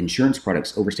for insurance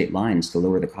products over state lines to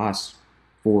lower the costs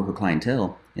for her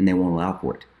clientele, and they won't allow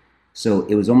for it. So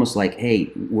it was almost like,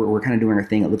 hey, we're kind of doing our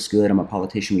thing. It looks good. I'm a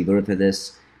politician. We voted for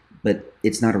this. But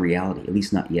it's not a reality, at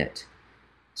least not yet.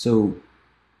 So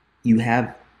you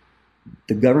have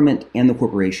the government and the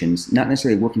corporations not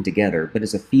necessarily working together, but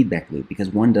it's a feedback loop because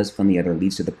one does fund the other,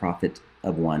 leads to the profit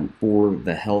of one for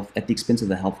the health, at the expense of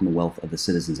the health and the wealth of the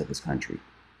citizens of this country.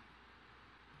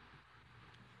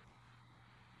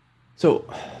 So,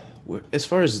 as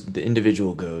far as the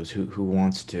individual goes, who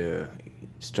wants to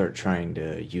start trying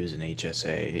to use an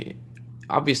HSA,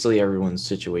 obviously everyone's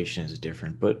situation is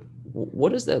different, but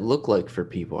what does that look like for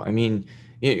people? I mean,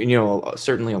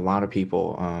 certainly a lot of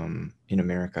people in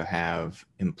America have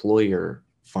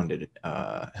employer-funded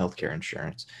healthcare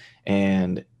insurance,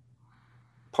 and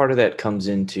part of that comes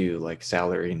into like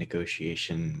salary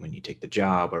negotiation when you take the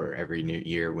job, or every new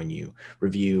year when you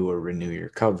review or renew your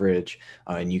coverage,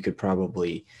 and you could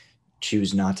probably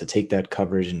choose not to take that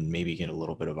coverage and maybe get a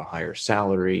little bit of a higher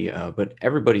salary. But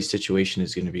everybody's situation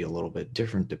is going to be a little bit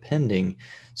different depending.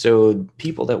 So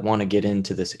people that want to get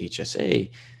into this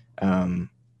HSA,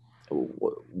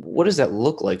 what does that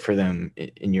look like for them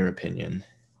in your opinion?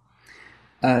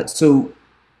 So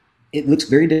it looks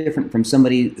very different from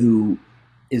somebody who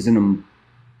is an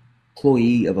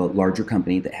employee of a larger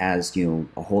company that has,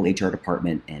 a whole HR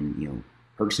department and,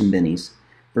 perks and bennies,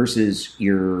 versus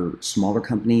your smaller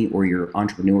company or your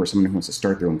entrepreneur or someone who wants to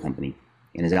start their own company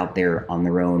and is out there on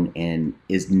their own and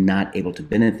is not able to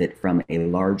benefit from a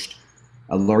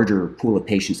larger pool of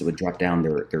patients that would drop down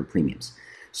their premiums.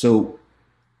 So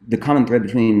the common thread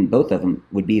between both of them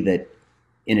would be that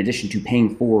in addition to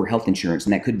paying for health insurance,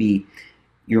 and that could be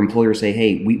your employer say,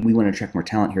 hey, we want to attract more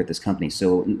talent here at this company.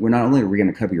 So we're not only are we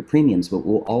going to cover your premiums, but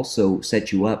we'll also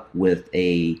set you up with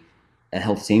a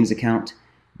health savings account.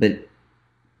 But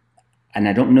and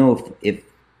I don't know if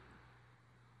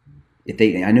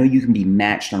they, I know you can be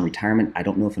matched on retirement. I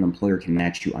don't know if an employer can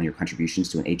match you on your contributions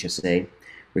to an HSA.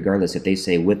 Regardless, if they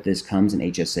say with this comes an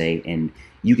HSA, and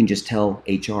you can just tell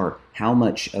HR how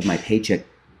much of my paycheck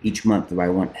each month do I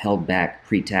want held back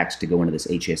pre-tax to go into this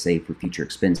HSA for future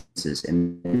expenses,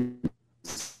 and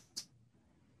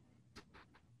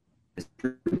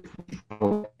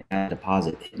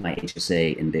deposit my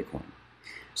HSA in Bitcoin.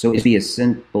 So it'd be a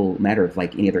simple matter of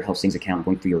like any other health savings account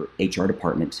going through your HR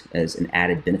department as an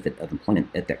added benefit of employment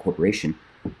at that corporation.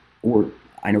 Or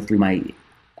I know through I'm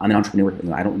an entrepreneur.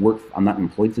 I'm not an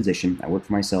employed physician. I work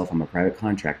for myself. I'm a private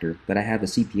contractor, but I have a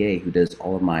CPA who does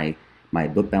all of my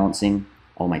book balancing,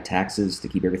 all my taxes to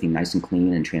keep everything nice and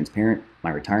clean and transparent.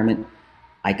 My retirement,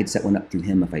 I could set one up through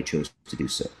him if I chose to do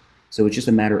so. So it's just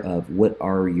a matter of what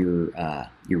are your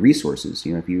resources.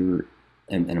 If you're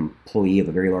an employee of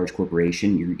a very large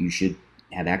corporation, you should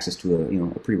have access to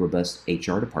a pretty robust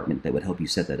HR department that would help you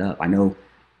set that up. I know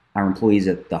our employees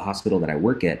at the hospital that I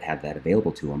work at have that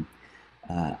available to them.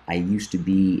 I used to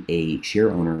be a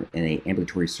share owner in an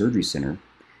ambulatory surgery center,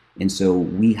 and so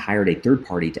we hired a third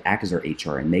party to act as our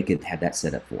HR, and they could have that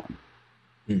set up for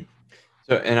them.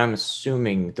 So, and I'm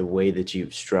assuming the way that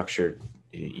you've structured,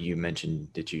 you mentioned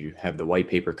that you have the white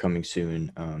paper coming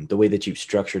soon. The way that you've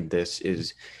structured this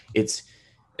is, it's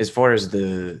as far as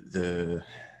the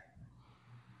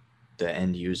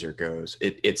end user goes,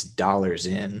 it's dollars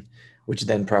in, which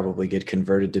then probably get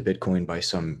converted to Bitcoin by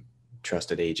some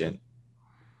trusted agent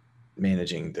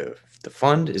managing the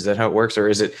fund. Is that how it works?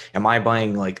 Or am I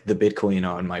buying like the Bitcoin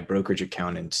on my brokerage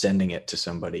account and sending it to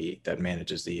somebody that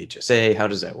manages the HSA? How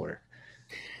does that work?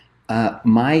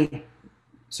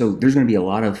 So there's going to be a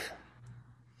lot of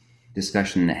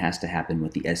discussion that has to happen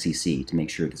with the SEC to make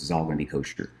sure this is all going to be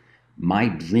kosher. My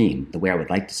dream, the way I would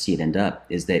like to see it end up,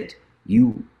 is that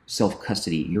you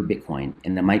self-custody your Bitcoin,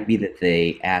 and that might be that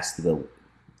they ask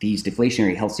these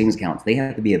deflationary health savings accounts, they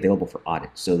have to be available for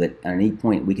audit, so that at any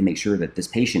point we can make sure that this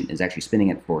patient is actually spending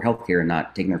it for healthcare and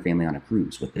not taking their family on a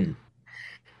cruise with it.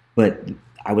 But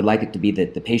I would like it to be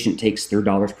that the patient takes their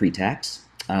dollars pre-tax.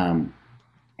 And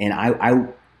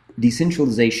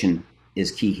decentralization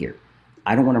is key here.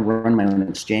 I don't want to run my own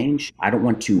exchange. I don't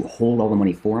want to hold all the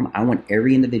money for them. I want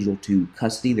every individual to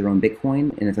custody their own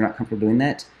Bitcoin. And if they're not comfortable doing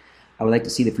that, I would like to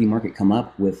see the free market come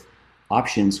up with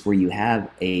options where you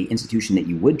have a institution that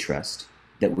you would trust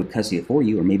that would custody it for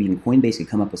you, or maybe even Coinbase could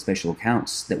come up with special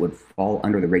accounts that would fall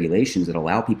under the regulations that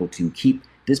allow people to keep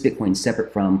this Bitcoin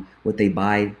separate from what they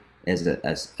buy as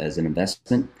an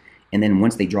investment. And then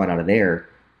once they draw it out of there,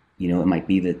 it might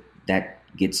be that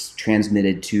gets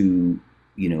transmitted to,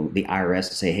 the IRS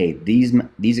to say, hey,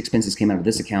 these expenses came out of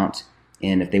this account.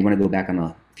 And if they want to go back on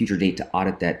a future date to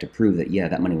audit that to prove that, yeah,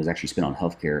 that money was actually spent on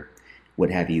healthcare, what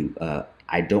have you,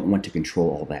 I don't want to control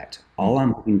all that. All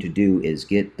I'm hoping to do is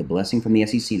get the blessing from the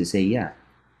SEC to say, yeah,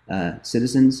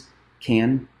 citizens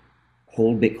can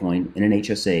hold Bitcoin in an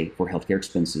HSA for healthcare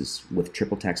expenses with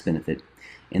triple tax benefit.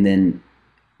 And then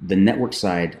the network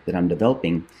side that I'm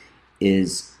developing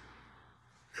is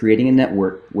creating a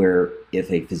network where if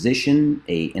a physician,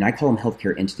 and I call them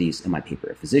healthcare entities in my paper,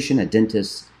 a physician, a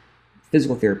dentist,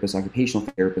 physical therapist, occupational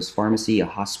therapist, pharmacy, a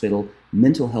hospital,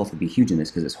 mental health would be huge in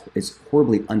this because it's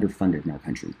horribly underfunded in our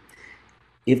country.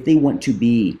 If they want to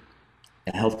be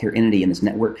a healthcare entity in this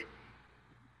network,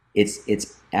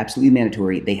 it's absolutely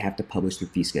mandatory. They have to publish their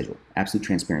fee schedule, absolute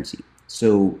transparency.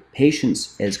 So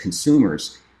patients as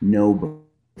consumers know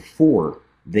before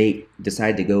they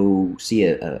decide to go see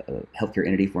a healthcare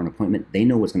entity for an appointment, they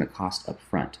know what's going to cost up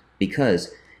front,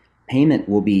 because payment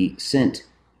will be sent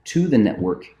to the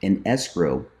network in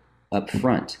escrow up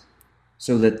front,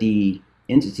 so that the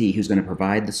entity who's going to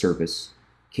provide the service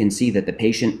can see that the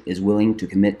patient is willing to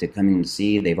commit to coming to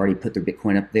see. They've already put their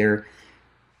Bitcoin up there.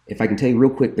 If I can tell you real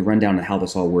quick the rundown of how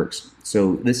this all works.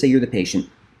 So let's say you're the patient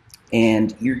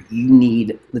and you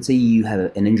need, let's say you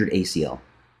have an injured ACL.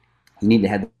 You need to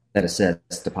have that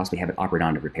assessed to possibly have it operated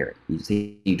on to repair it. You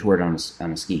see, you tore it on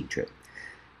a ski trip.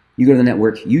 You go to the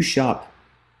network, you shop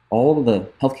all of the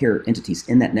healthcare entities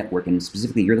in that network, and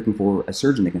specifically you're looking for a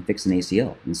surgeon that can fix an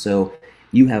ACL. And so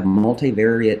you have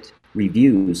multivariate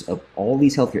reviews of all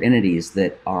these healthcare entities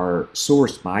that are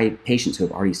sourced by patients who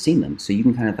have already seen them. So you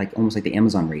can kind of almost like the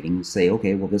Amazon rating, say,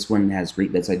 okay, well, this one has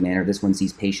great bedside manner, this one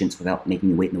sees patients without making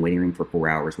you wait in the waiting room for 4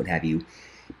 hours, what have you.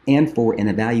 And for an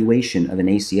evaluation of an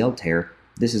ACL tear,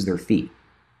 this is their fee.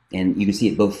 And you can see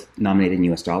it both nominated in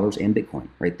US dollars and Bitcoin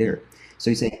right there. So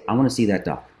you say, I want to see that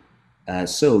doc.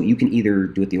 So you can either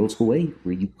do it the old school way,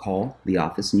 where you call the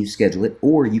office and you schedule it,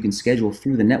 or you can schedule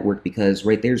through the network because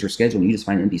right there's your schedule and you just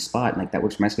find an empty spot. And like that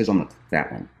works for my schedule, I'm going to click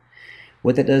that one.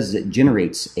 What that does is it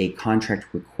generates a contract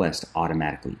request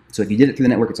automatically. So if you did it through the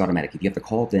network, it's automatic. If you have to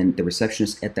call, then the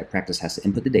receptionist at that practice has to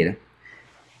input the data.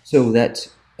 So that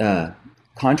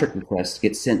contract request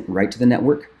gets sent right to the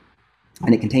network,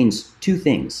 and it contains two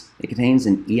things. It contains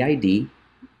an EID,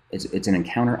 it's an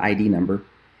encounter ID number,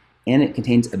 and it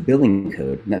contains a billing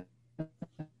code. Now,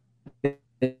 a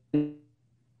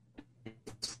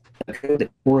code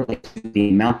that correlates to the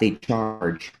amount they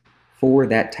charge for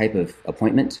that type of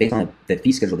appointment based on the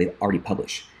fee schedule they've already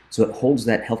published. So it holds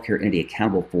that healthcare entity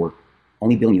accountable for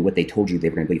only billing you what they told you they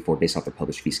were going to bill you for based off their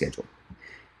published fee schedule.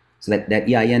 So that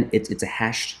EIN, it's a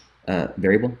hashed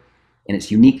variable, and it's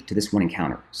unique to this one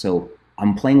encounter. So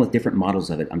I'm playing with different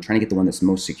models of it. I'm trying to get the one that's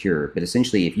most secure. But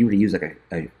essentially, if you were to use like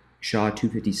a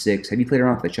SHA-256, have you played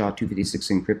around with the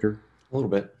SHA-256 encryptor? A little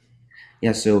bit.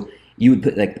 Yeah, so you would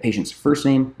put like the patient's first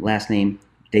name, last name,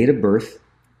 date of birth,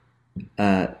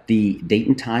 the date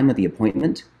and time of the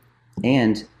appointment,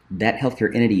 and that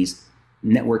healthcare entity's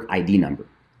network ID number.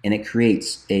 And it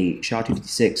creates a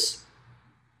SHA-256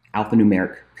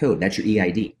 alphanumeric code. That's your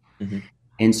EID. Mm-hmm.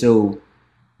 And so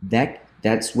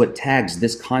that's what tags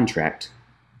this contract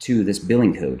to this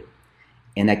billing code,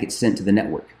 and that gets sent to the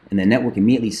network. And the network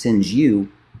immediately sends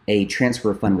you a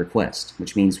transfer of fund request,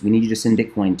 which means we need you to send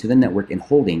Bitcoin to the network in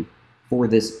holding for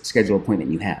this scheduled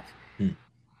appointment you have.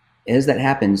 As that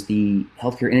happens, the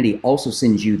healthcare entity also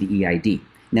sends you the EID.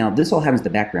 Now, this all happens in the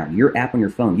background. Your app on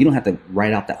your phone, you don't have to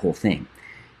write out that whole thing.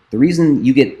 The reason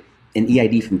you get an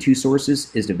EID from two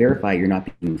sources is to verify you're not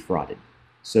being frauded.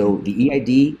 So the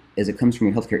EID, as it comes from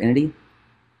your healthcare entity,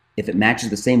 if it matches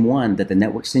the same one that the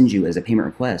network sends you as a payment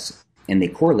request and they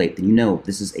correlate, then you know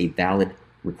this is a valid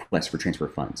request for transfer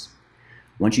of funds.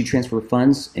 Once you transfer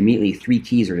funds, immediately 3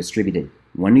 keys are distributed.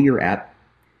 One to your app,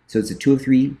 so it's a 2 of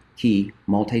 3 key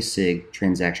multi-sig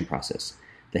transaction process.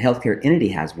 The healthcare entity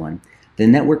has one. The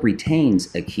network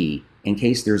retains a key in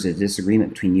case there's a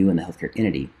disagreement between you and the healthcare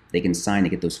entity. They can sign to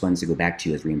get those funds to go back to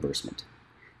you as reimbursement.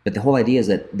 But the whole idea is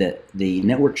that the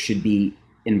network should be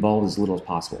involved as little as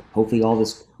possible. Hopefully all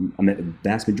this, the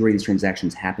vast majority of these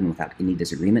transactions happen without any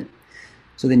disagreement.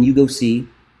 So then you go see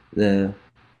your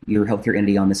healthcare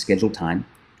entity on the scheduled time.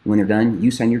 When they're done,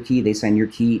 you sign your key, they sign your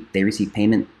key, they receive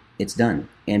payment, it's done.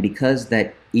 And because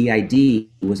that EID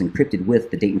was encrypted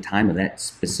with the date and time of that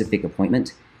specific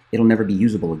appointment, it'll never be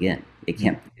usable again. It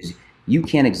can't. You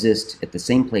can't exist at the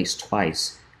same place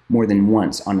twice more than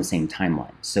once on the same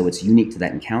timeline. So it's unique to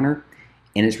that encounter,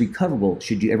 and it's recoverable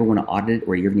should you ever want to audit it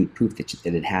or you ever need proof that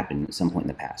it happened at some point in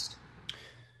the past.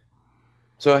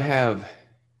 So I have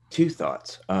two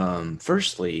thoughts.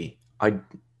 Firstly, I'm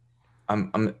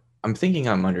thinking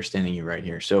I'm understanding you right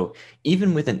here. So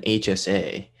even with an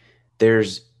HSA,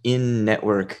 there's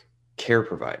in-network care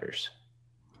providers.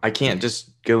 I can't just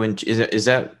go in. Is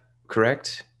that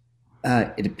correct?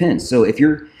 It depends. So if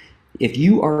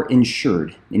you are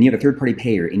insured and you have a third-party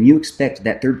payer and you expect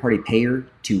that third-party payer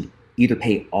to either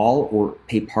pay all or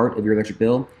pay part of your electric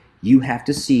bill, you have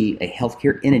to see a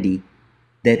healthcare entity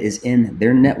that is in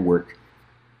their network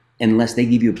unless they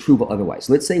give you approval otherwise.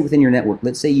 Let's say within your network,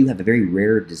 let's say you have a very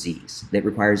rare disease that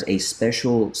requires a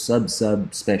special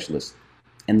sub-specialist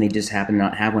and they just happen to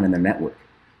not have one in their network.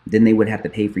 Then they would have to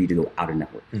pay for you to go out of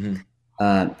network.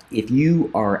 Mm-hmm. If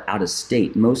you are out of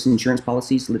state, most insurance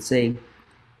policies, let's say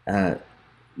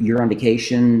you're on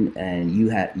vacation and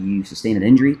you sustain an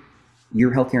injury,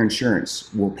 your healthcare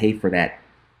insurance will pay for that.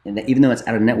 And that, even though it's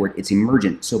out of network, it's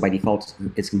emergent. So by default,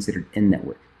 it's considered in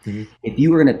network. Mm-hmm. If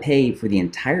you were going to pay for the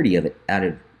entirety of it out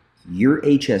of your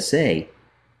HSA,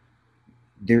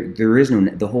 there is no,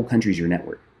 the whole country is your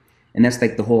network. And that's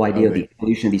like the whole idea of the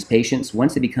evolution of these patients.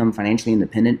 Once they become financially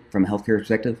independent from a healthcare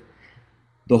perspective,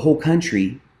 the whole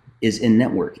country is in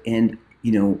network. And,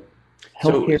 you know,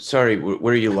 healthcare. So, sorry,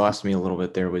 where you lost me a little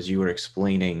bit there was you were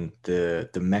explaining the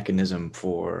mechanism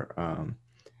for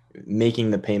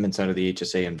making the payments out of the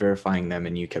HSA and verifying them,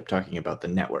 and you kept talking about the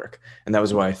network. And that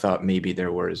was why I thought maybe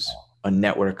there was a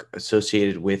network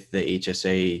associated with the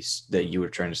HSA that you were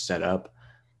trying to set up.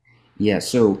 Yeah,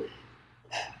 so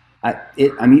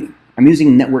I'm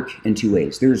using network in two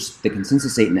ways. There's the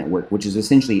Consensus 8 network, which is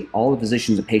essentially all the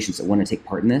physicians and patients that want to take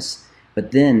part in this.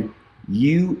 But then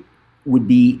you would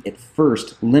be at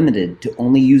first limited to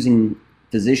only using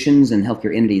physicians and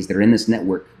healthcare entities that are in this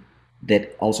network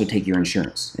that also take your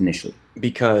insurance initially.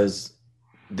 Because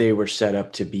they were set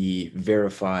up to be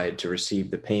verified to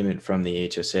receive the payment from the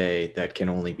HSA that can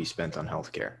only be spent on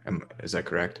healthcare. Is that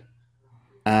correct?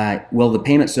 Well, the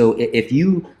payment. So if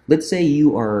you, let's say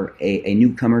you are a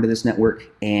newcomer to this network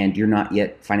and you're not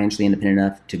yet financially independent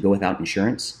enough to go without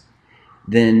insurance,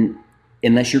 then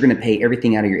unless you're going to pay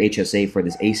everything out of your HSA for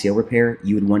this ACL repair,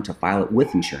 you would want to file it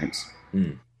with insurance,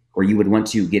 or you would want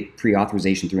to get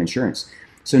pre-authorization through insurance.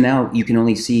 So now you can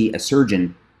only see a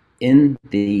surgeon in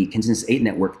the Consensus 8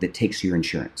 network that takes your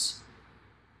insurance.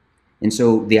 And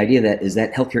so the idea that is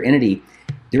that healthcare entity,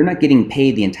 they're not getting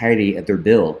paid the entirety of their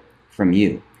bill from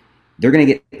you. They're going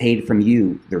to get paid from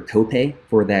you their copay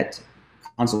for that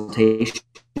consultation.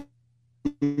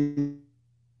 Then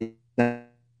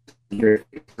your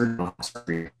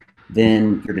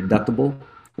deductible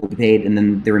will be paid, and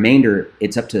then the remainder,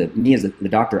 it's up to me as the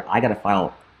doctor. I got to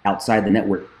file outside the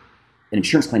network an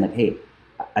insurance claim I paid.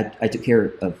 I took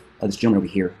care of this gentleman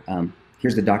over here.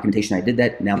 Here's the documentation. I did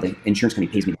that. Now the insurance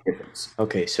company pays me the difference.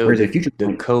 Okay, so Whereas the, in the future,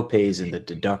 the co-pays and the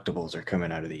deductibles are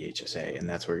coming out of the HSA, and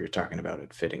that's where you're talking about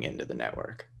it fitting into the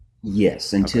network.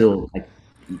 yes, until like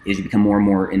as you become more and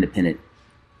more independent,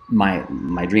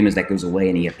 my dream is that goes away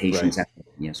and you have patients Right.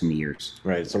 after so many years.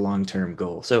 Right, it's a long-term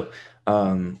goal. So,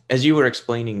 as you were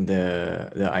explaining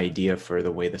the idea for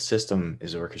the way the system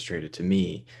is orchestrated to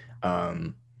me,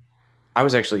 um, I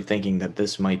was actually thinking that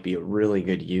this might be a really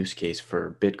good use case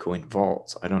for Bitcoin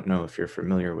vaults. I don't know if you're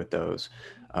familiar with those,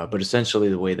 but essentially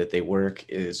the way that they work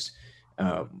is,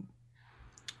 um,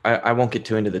 I won't get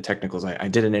too into the technicals. I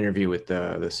did an interview with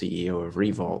the CEO of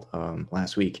Revolt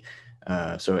last week.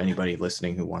 So anybody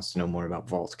listening who wants to know more about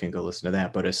vaults can go listen to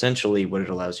that. But essentially what it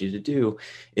allows you to do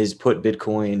is put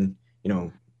Bitcoin,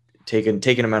 take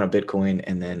an amount of Bitcoin,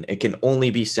 and then it can only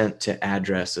be sent to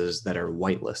addresses that are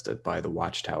whitelisted by the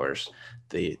watchtowers,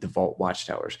 the vault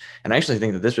watchtowers. And I actually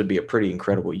think that this would be a pretty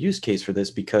incredible use case for this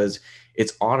because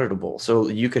it's auditable. So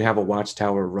you could have a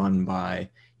watchtower run by,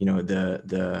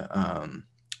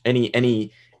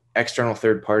 any external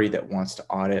third party that wants to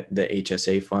audit the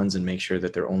HSA funds and make sure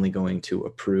that they're only going to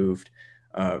approved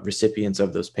recipients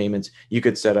of those payments. You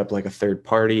could set up like a third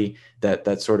party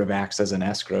that sort of acts as an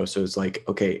escrow. So it's like,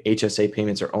 okay, HSA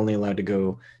payments are only allowed to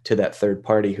go to that third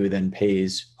party who then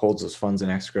holds those funds in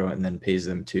escrow and then pays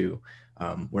them to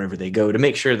wherever they go to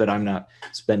make sure that I'm not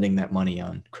spending that money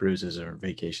on cruises or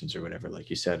vacations or whatever,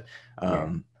 like you said.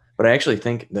 But I actually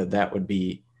think that would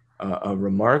be a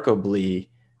remarkably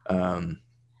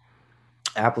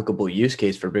applicable use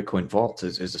case for Bitcoin vaults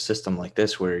is a system like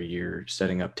this where you're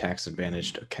setting up tax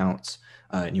advantaged accounts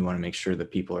and you want to make sure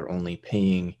that people are only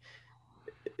paying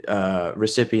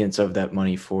recipients of that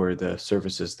money for the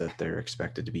services that they're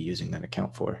expected to be using that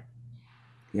account for.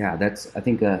 Yeah, I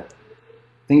think thank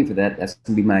you for that. That's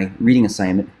going to be my reading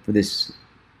assignment for this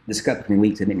upcoming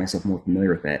week to make myself more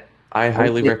familiar with that. I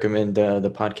highly recommend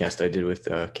the podcast I did with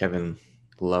Kevin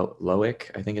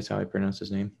Lowick. I think is how I pronounce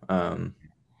his name.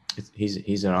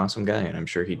 He's an awesome guy, and I'm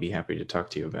sure he'd be happy to talk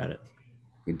to you about it.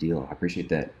 Good deal. I appreciate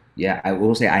that. Yeah, I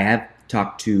will say I have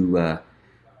talked to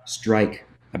Strike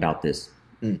about this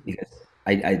because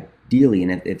ideally,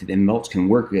 and if Melts can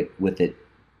work with it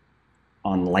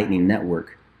on the Lightning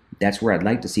Network, that's where I'd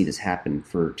like to see this happen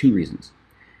for two reasons.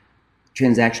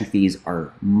 Transaction fees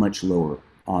are much lower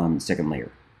on the second layer.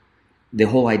 The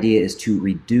whole idea is to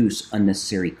reduce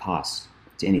unnecessary costs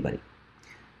to anybody.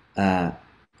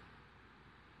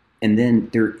 And then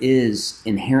there is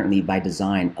inherently by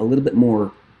design a little bit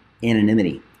more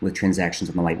anonymity with transactions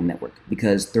on the Lightning Network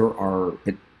because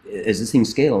as this thing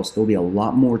scales, there'll be a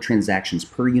lot more transactions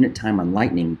per unit time on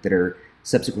Lightning that are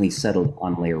subsequently settled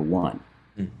on layer one.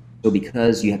 So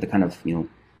because you have to kind of,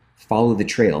 follow the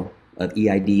trail of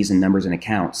EIDs and numbers and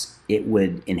accounts, it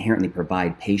would inherently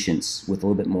provide patients with a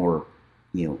little bit more,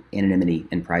 anonymity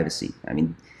and privacy. I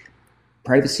mean,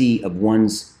 privacy of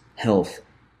one's health,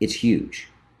 it's huge.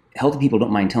 Healthy people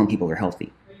don't mind telling people they're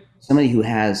healthy. Somebody who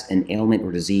has an ailment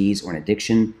or disease or an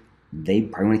addiction, they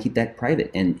probably want to keep that private,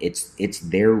 and it's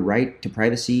their right to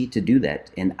privacy to do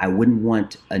that. And I wouldn't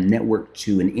want a network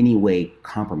to in any way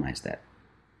compromise that.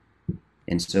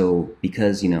 And so,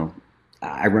 because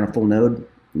I run a full node,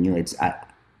 it's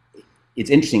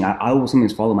interesting. I will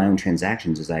sometimes follow my own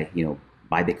transactions as I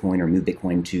buy Bitcoin or move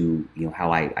Bitcoin to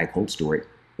how I cold store it.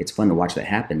 It's fun to watch that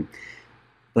happen.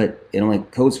 But it only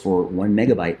codes for 1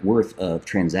 megabyte worth of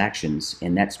transactions,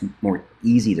 and that's more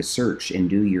easy to search and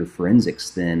do your forensics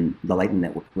than the Lightning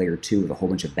Network layer 2 with a whole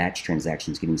bunch of batch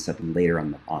transactions getting something later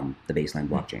on the baseline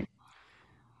blockchain.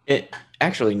 It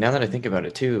actually, now that I think about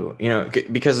it too,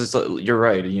 because you're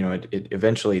right. It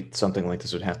eventually something like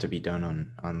this would have to be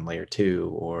done on layer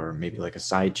 2 or maybe like a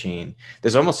side chain.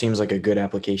 This almost seems like a good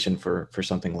application for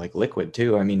something like Liquid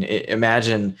too. I mean,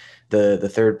 imagine the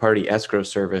third party escrow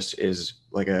service is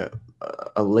like a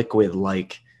Liquid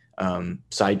like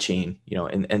side chain,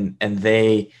 and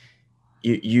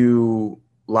you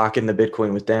lock in the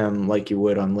Bitcoin with them like you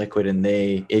would on Liquid, and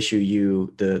they issue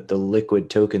you the Liquid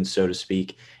tokens, so to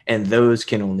speak, and those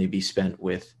can only be spent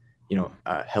with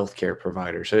healthcare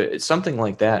providers. So it's something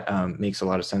like that makes a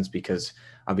lot of sense, because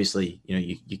obviously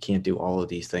you can't do all of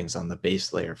these things on the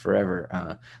base layer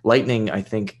forever. Lightning, I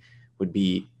think, would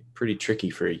be pretty tricky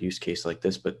for a use case like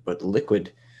this, but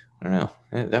Liquid, I don't know,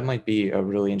 that might be a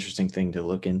really interesting thing to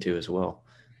look into as well.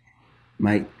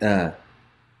 My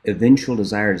eventual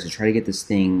desire is to try to get this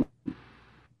thing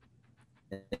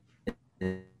as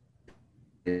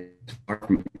far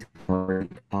from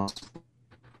possible.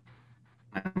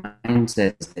 My mind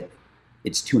says that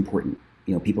it's too important,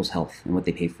 people's health and what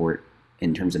they pay for it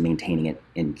in terms of maintaining it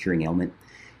and curing ailment.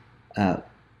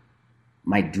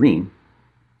 My dream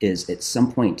is at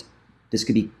some point this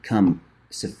could become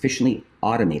sufficiently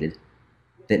automated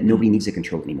that nobody needs to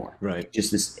control it anymore. Right.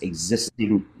 Just this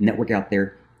existing network out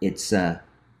there. It's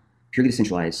purely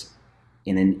decentralized,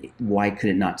 and then why could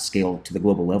it not scale to the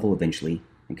global level eventually?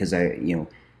 Because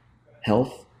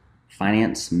health,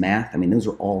 finance, math, those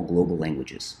are all global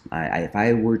languages. If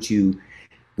I were to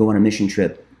go on a mission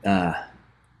trip, it'd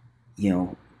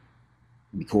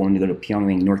be cool to go to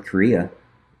Pyongyang, North Korea,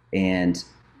 and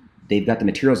they've got the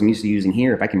materials I'm used to using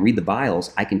here. If I can read the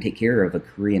vials, I can take care of a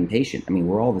Korean patient.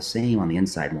 We're all the same on the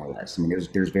inside, more or less.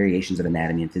 There's variations of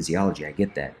anatomy and physiology. I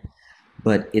get that.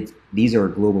 But these are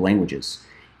global languages.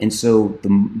 And so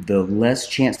the less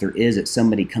chance there is at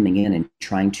somebody coming in and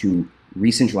trying to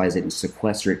re-centralize it and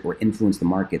sequester it or influence the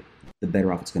market, the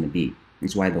better off it's going to be.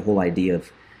 That's why the whole idea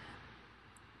of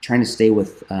trying to stay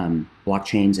with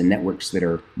blockchains and networks that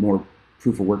are more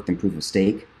proof of work than proof of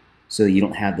stake, so you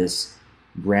don't have this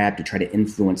grab to try to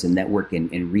influence a network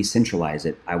and re-centralize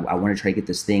it. I want to try to get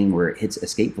this thing where it hits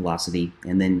escape velocity,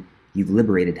 and then you've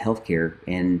liberated healthcare,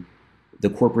 and the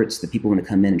corporates, the people who want to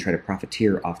come in and try to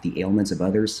profiteer off the ailments of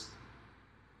others,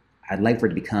 I'd like for it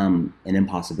to become an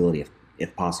impossibility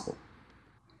if possible.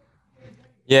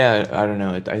 Yeah, I don't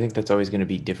know. I think that's always going to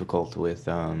be difficult with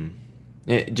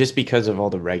just because of all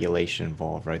the regulation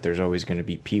involved, right? There's always going to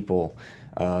be people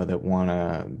that want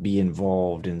to be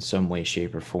involved in some way,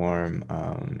 shape, or form.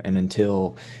 And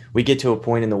until we get to a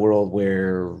point in the world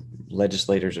where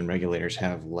legislators and regulators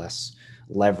have less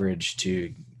leverage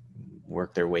to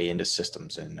work their way into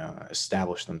systems and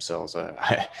establish themselves,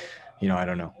 I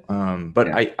don't know. But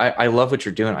yeah. I love what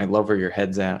you're doing. I love where your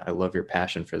head's at. I love your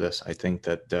passion for this. I think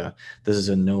that this is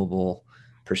a noble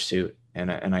pursuit. And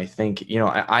I think,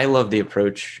 I love the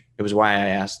approach. It was why I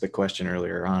asked the question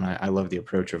earlier on. I love the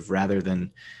approach of, rather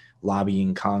than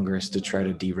lobbying Congress to try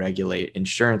to deregulate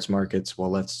insurance markets,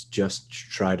 well, let's just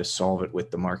try to solve it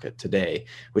with the market today,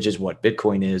 which is what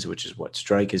Bitcoin is, which is what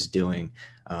Strike is doing.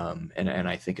 And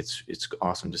I think it's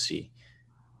awesome to see.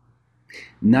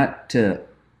 Not to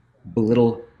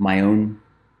belittle my own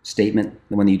statement,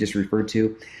 the one that you just referred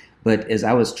to, but as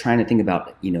I was trying to think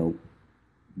about,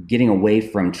 getting away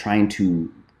from trying to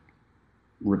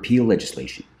repeal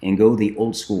legislation and go the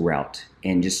old school route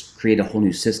and just create a whole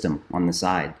new system on the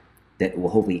side that will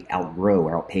hopefully outgrow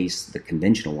or outpace the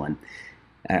conventional one.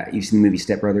 You've seen the movie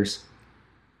Step Brothers?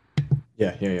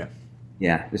 Yeah.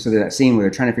 Yeah. So there's that scene where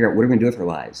they're trying to figure out what are we going to do with our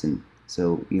lives. And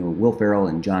so, Will Ferrell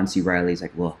and John C. Reilly's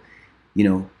like, well,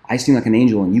 I sing like an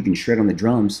angel and you can shred on the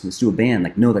drums. Let's do a band.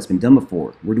 Like, no, that's been done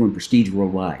before. We're doing prestige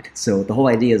worldwide. So the whole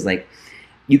idea is like,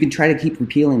 you can try to keep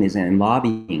repealing these and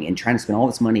lobbying and trying to spend all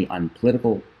this money on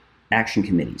political action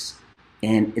committees.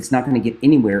 And it's not going to get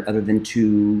anywhere other than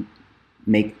to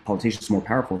make politicians more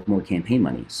powerful with more campaign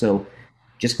money. So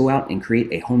just go out and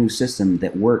create a whole new system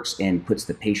that works and puts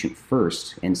the patient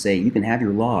first and say, you can have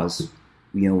your laws,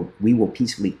 we will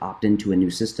peacefully opt into a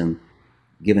new system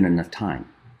given enough time.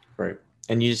 Right.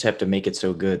 And you just have to make it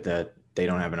so good that they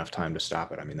don't have enough time to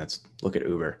stop it. Look at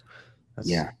Uber.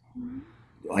 Yeah.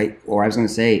 I was going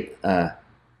to say,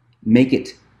 make it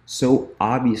so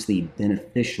obviously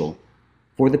beneficial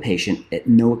for the patient at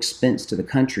no expense to the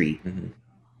country. Mm-hmm.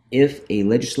 If a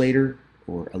legislator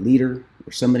or a leader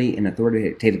or somebody in an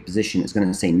authoritative position is going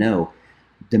to say no,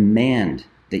 demand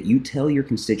that you tell your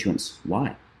constituents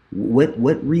why.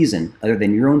 What reason, other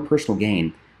than your own personal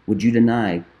gain, would you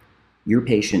deny your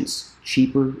patients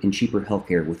cheaper and cheaper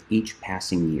healthcare with each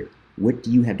passing year? What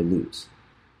do you have to lose?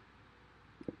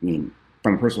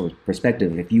 From a personal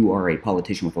perspective, if you are a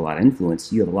politician with a lot of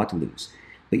influence, you have a lot to lose.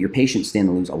 But your patients stand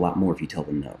to lose a lot more if you tell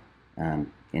them no.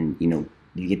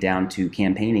 You get down to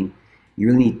campaigning, you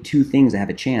really need two things to have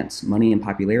a chance: money and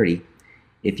popularity.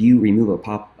 If you remove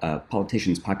a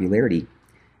politician's popularity,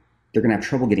 they're going to have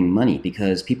trouble getting money,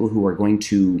 because people who are going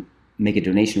to make a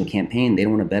donation to a campaign, they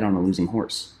don't want to bet on a losing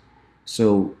horse.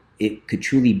 So it could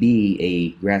truly be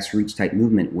a grassroots type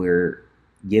movement where,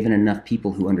 given enough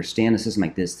people who understand a system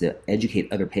like this to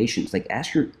educate other patients, like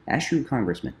ask your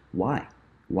congressman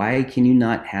why can you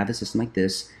not have a system like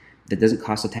this that doesn't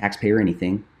cost the taxpayer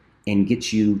anything and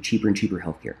gets you cheaper and cheaper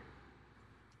healthcare?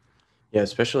 Yeah,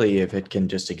 especially if it can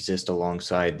just exist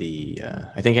alongside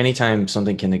I think anytime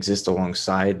something can exist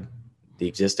alongside the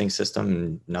existing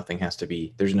system, nothing has to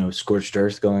be, there's no scorched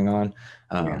earth going on.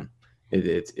 Yeah. Um,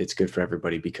 it's good for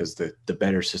everybody because the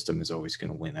better system is always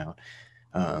going to win out.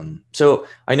 So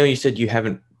I know you said you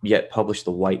haven't yet published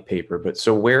the white paper, but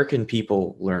so where can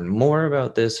people learn more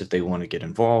about this if they want to get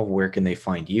involved? Where can they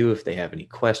find you if they have any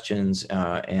questions?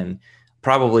 And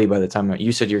probably by the time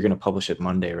you said you're going to publish it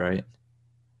Monday, right?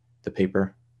 The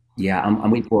paper. Yeah, I'm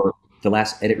waiting for the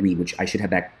last edit read, which I should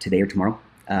have back today or tomorrow.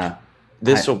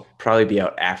 This will probably be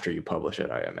out after you publish it,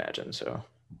 I imagine. So,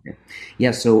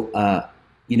 yeah, so,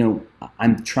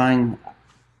 I'm trying,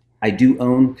 I do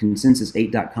own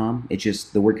consensus8.com. It's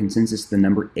just the word consensus, the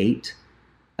number 8.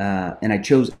 And I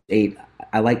chose 8.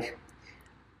 I like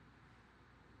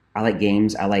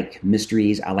games. I like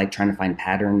mysteries. I like trying to find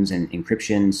patterns and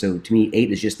encryption. So to me,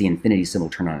 8 is just the infinity symbol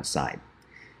turned on its side.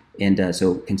 And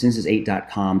so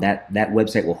consensus8.com, that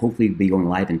website will hopefully be going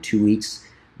live in 2 weeks.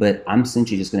 But I'm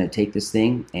essentially just going to take this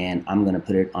thing and I'm going to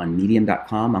put it on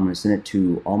medium.com. I'm going to send it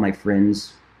to all my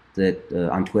friends that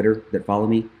on Twitter that follow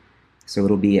me. So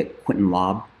it'll be at Quentin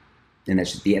Lobb, and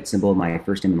that's just the @ symbol, my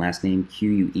first name and last name,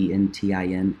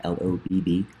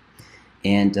 QUENTINLOBB.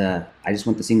 And I just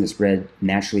want this thing to spread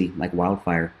naturally like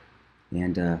wildfire.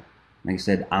 And like I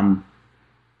said, I'm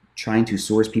trying to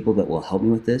source people that will help me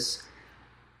with this.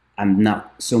 I'm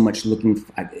not so much looking,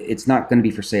 it's not going to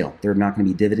be for sale. There are not going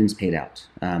to be dividends paid out.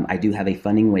 I do have a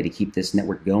funding way to keep this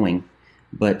network going,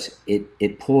 but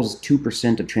it pulls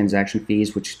 2% of transaction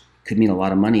fees, which could mean a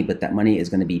lot of money, but that money is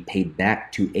going to be paid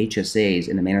back to HSAs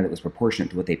in a manner that was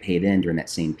proportionate to what they paid in during that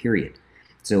same period.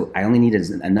 So I only needed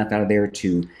enough out of there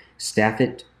to staff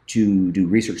it, to do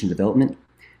research and development,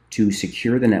 to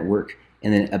secure the network,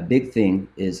 and then a big thing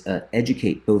is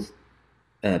educate both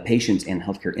patients and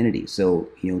healthcare entities. So,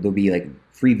 there'll be like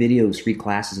free videos, free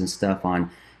classes and stuff on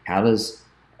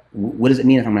what does it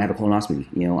mean if I'm gonna have a colonoscopy?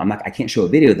 I can't show a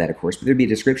video of that, of course, but there'd be a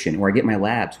description. Or I get my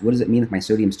labs. What does it mean if my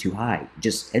sodium's too high?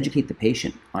 Just educate the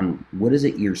patient on what is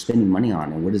it you're spending money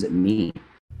on and what does it mean.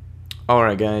 all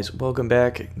right, guys, welcome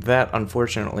back. That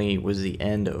unfortunately was the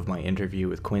end of my interview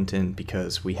with Quentin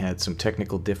because we had some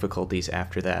technical difficulties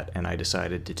after that, and I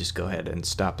decided to just go ahead and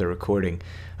stop the recording.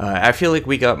 I feel like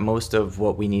we got most of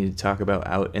what we needed to talk about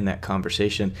out in that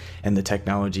conversation, and the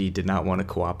technology did not want to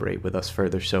cooperate with us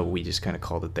further, so we just kind of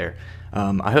called it there.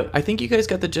 I think you guys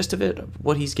got the gist of it,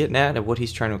 what he's getting at and what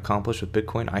he's trying to accomplish with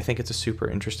Bitcoin. I think it's a super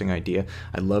interesting idea.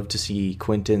 I'd love to see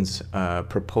Quentin's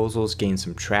proposals gain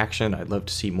some traction. I'd love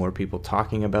to see more people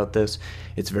talking about this.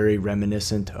 It's very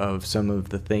reminiscent of some of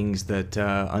the things that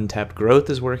Untapped Growth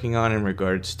is working on in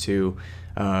regards to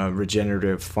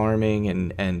regenerative farming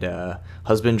and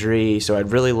husbandry. So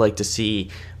I'd really like to see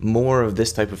more of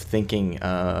this type of thinking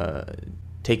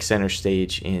take center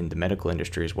stage in the medical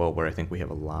industry as well, where I think we have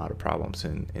a lot of problems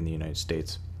in the United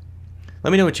States.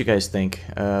 Let me know what you guys think.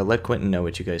 Let Quentin know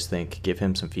what you guys think. Give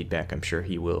him some feedback. I'm sure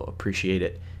he will appreciate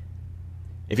it.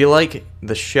 If you like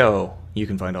the show, you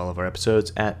can find all of our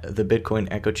episodes at the Bitcoin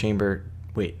Echo Chamber.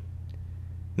 Wait,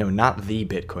 no, not the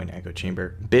Bitcoin Echo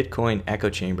Chamber.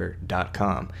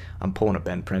 BitcoinEchoChamber.com. I'm pulling a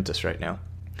Ben Prentice right now.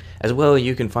 As well,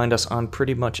 you can find us on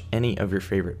pretty much any of your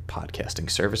favorite podcasting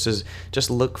services. Just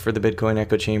look for the Bitcoin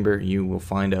Echo Chamber. You will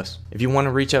find us. If you want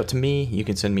to reach out to me, you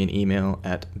can send me an email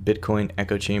at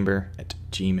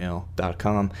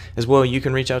bitcoinechochamber@gmail.com. As well, you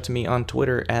can reach out to me on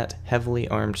Twitter at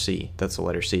heavilyarmedc. That's the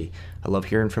letter C. I love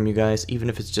hearing from you guys, even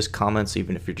if it's just comments,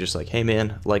 even if you're just like, hey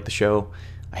man, I like the show.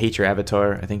 I hate your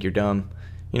avatar. I think you're dumb.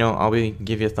 I'll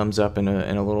give you a thumbs up and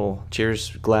a little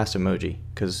cheers glass emoji,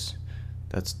 because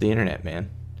that's the internet,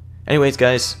 man. Anyways,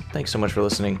 guys, thanks so much for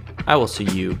listening. I will see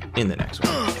you in the next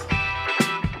one.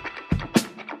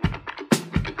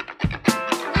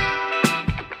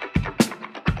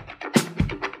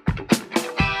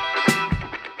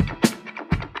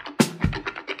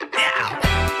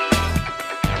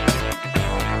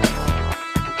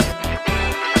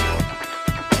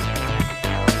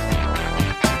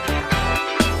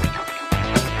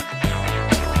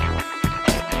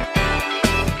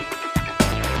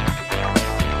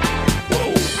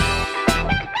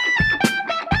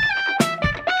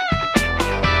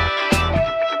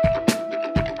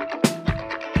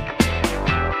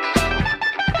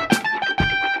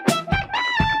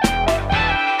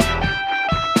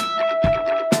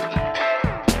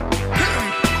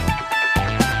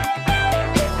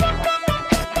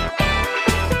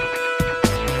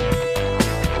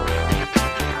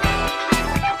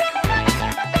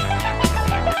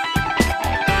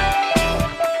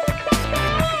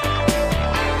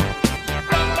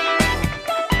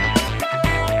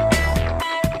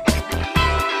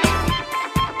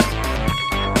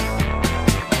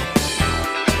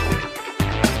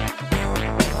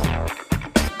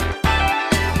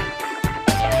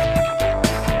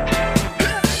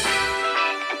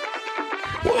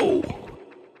 Whoa.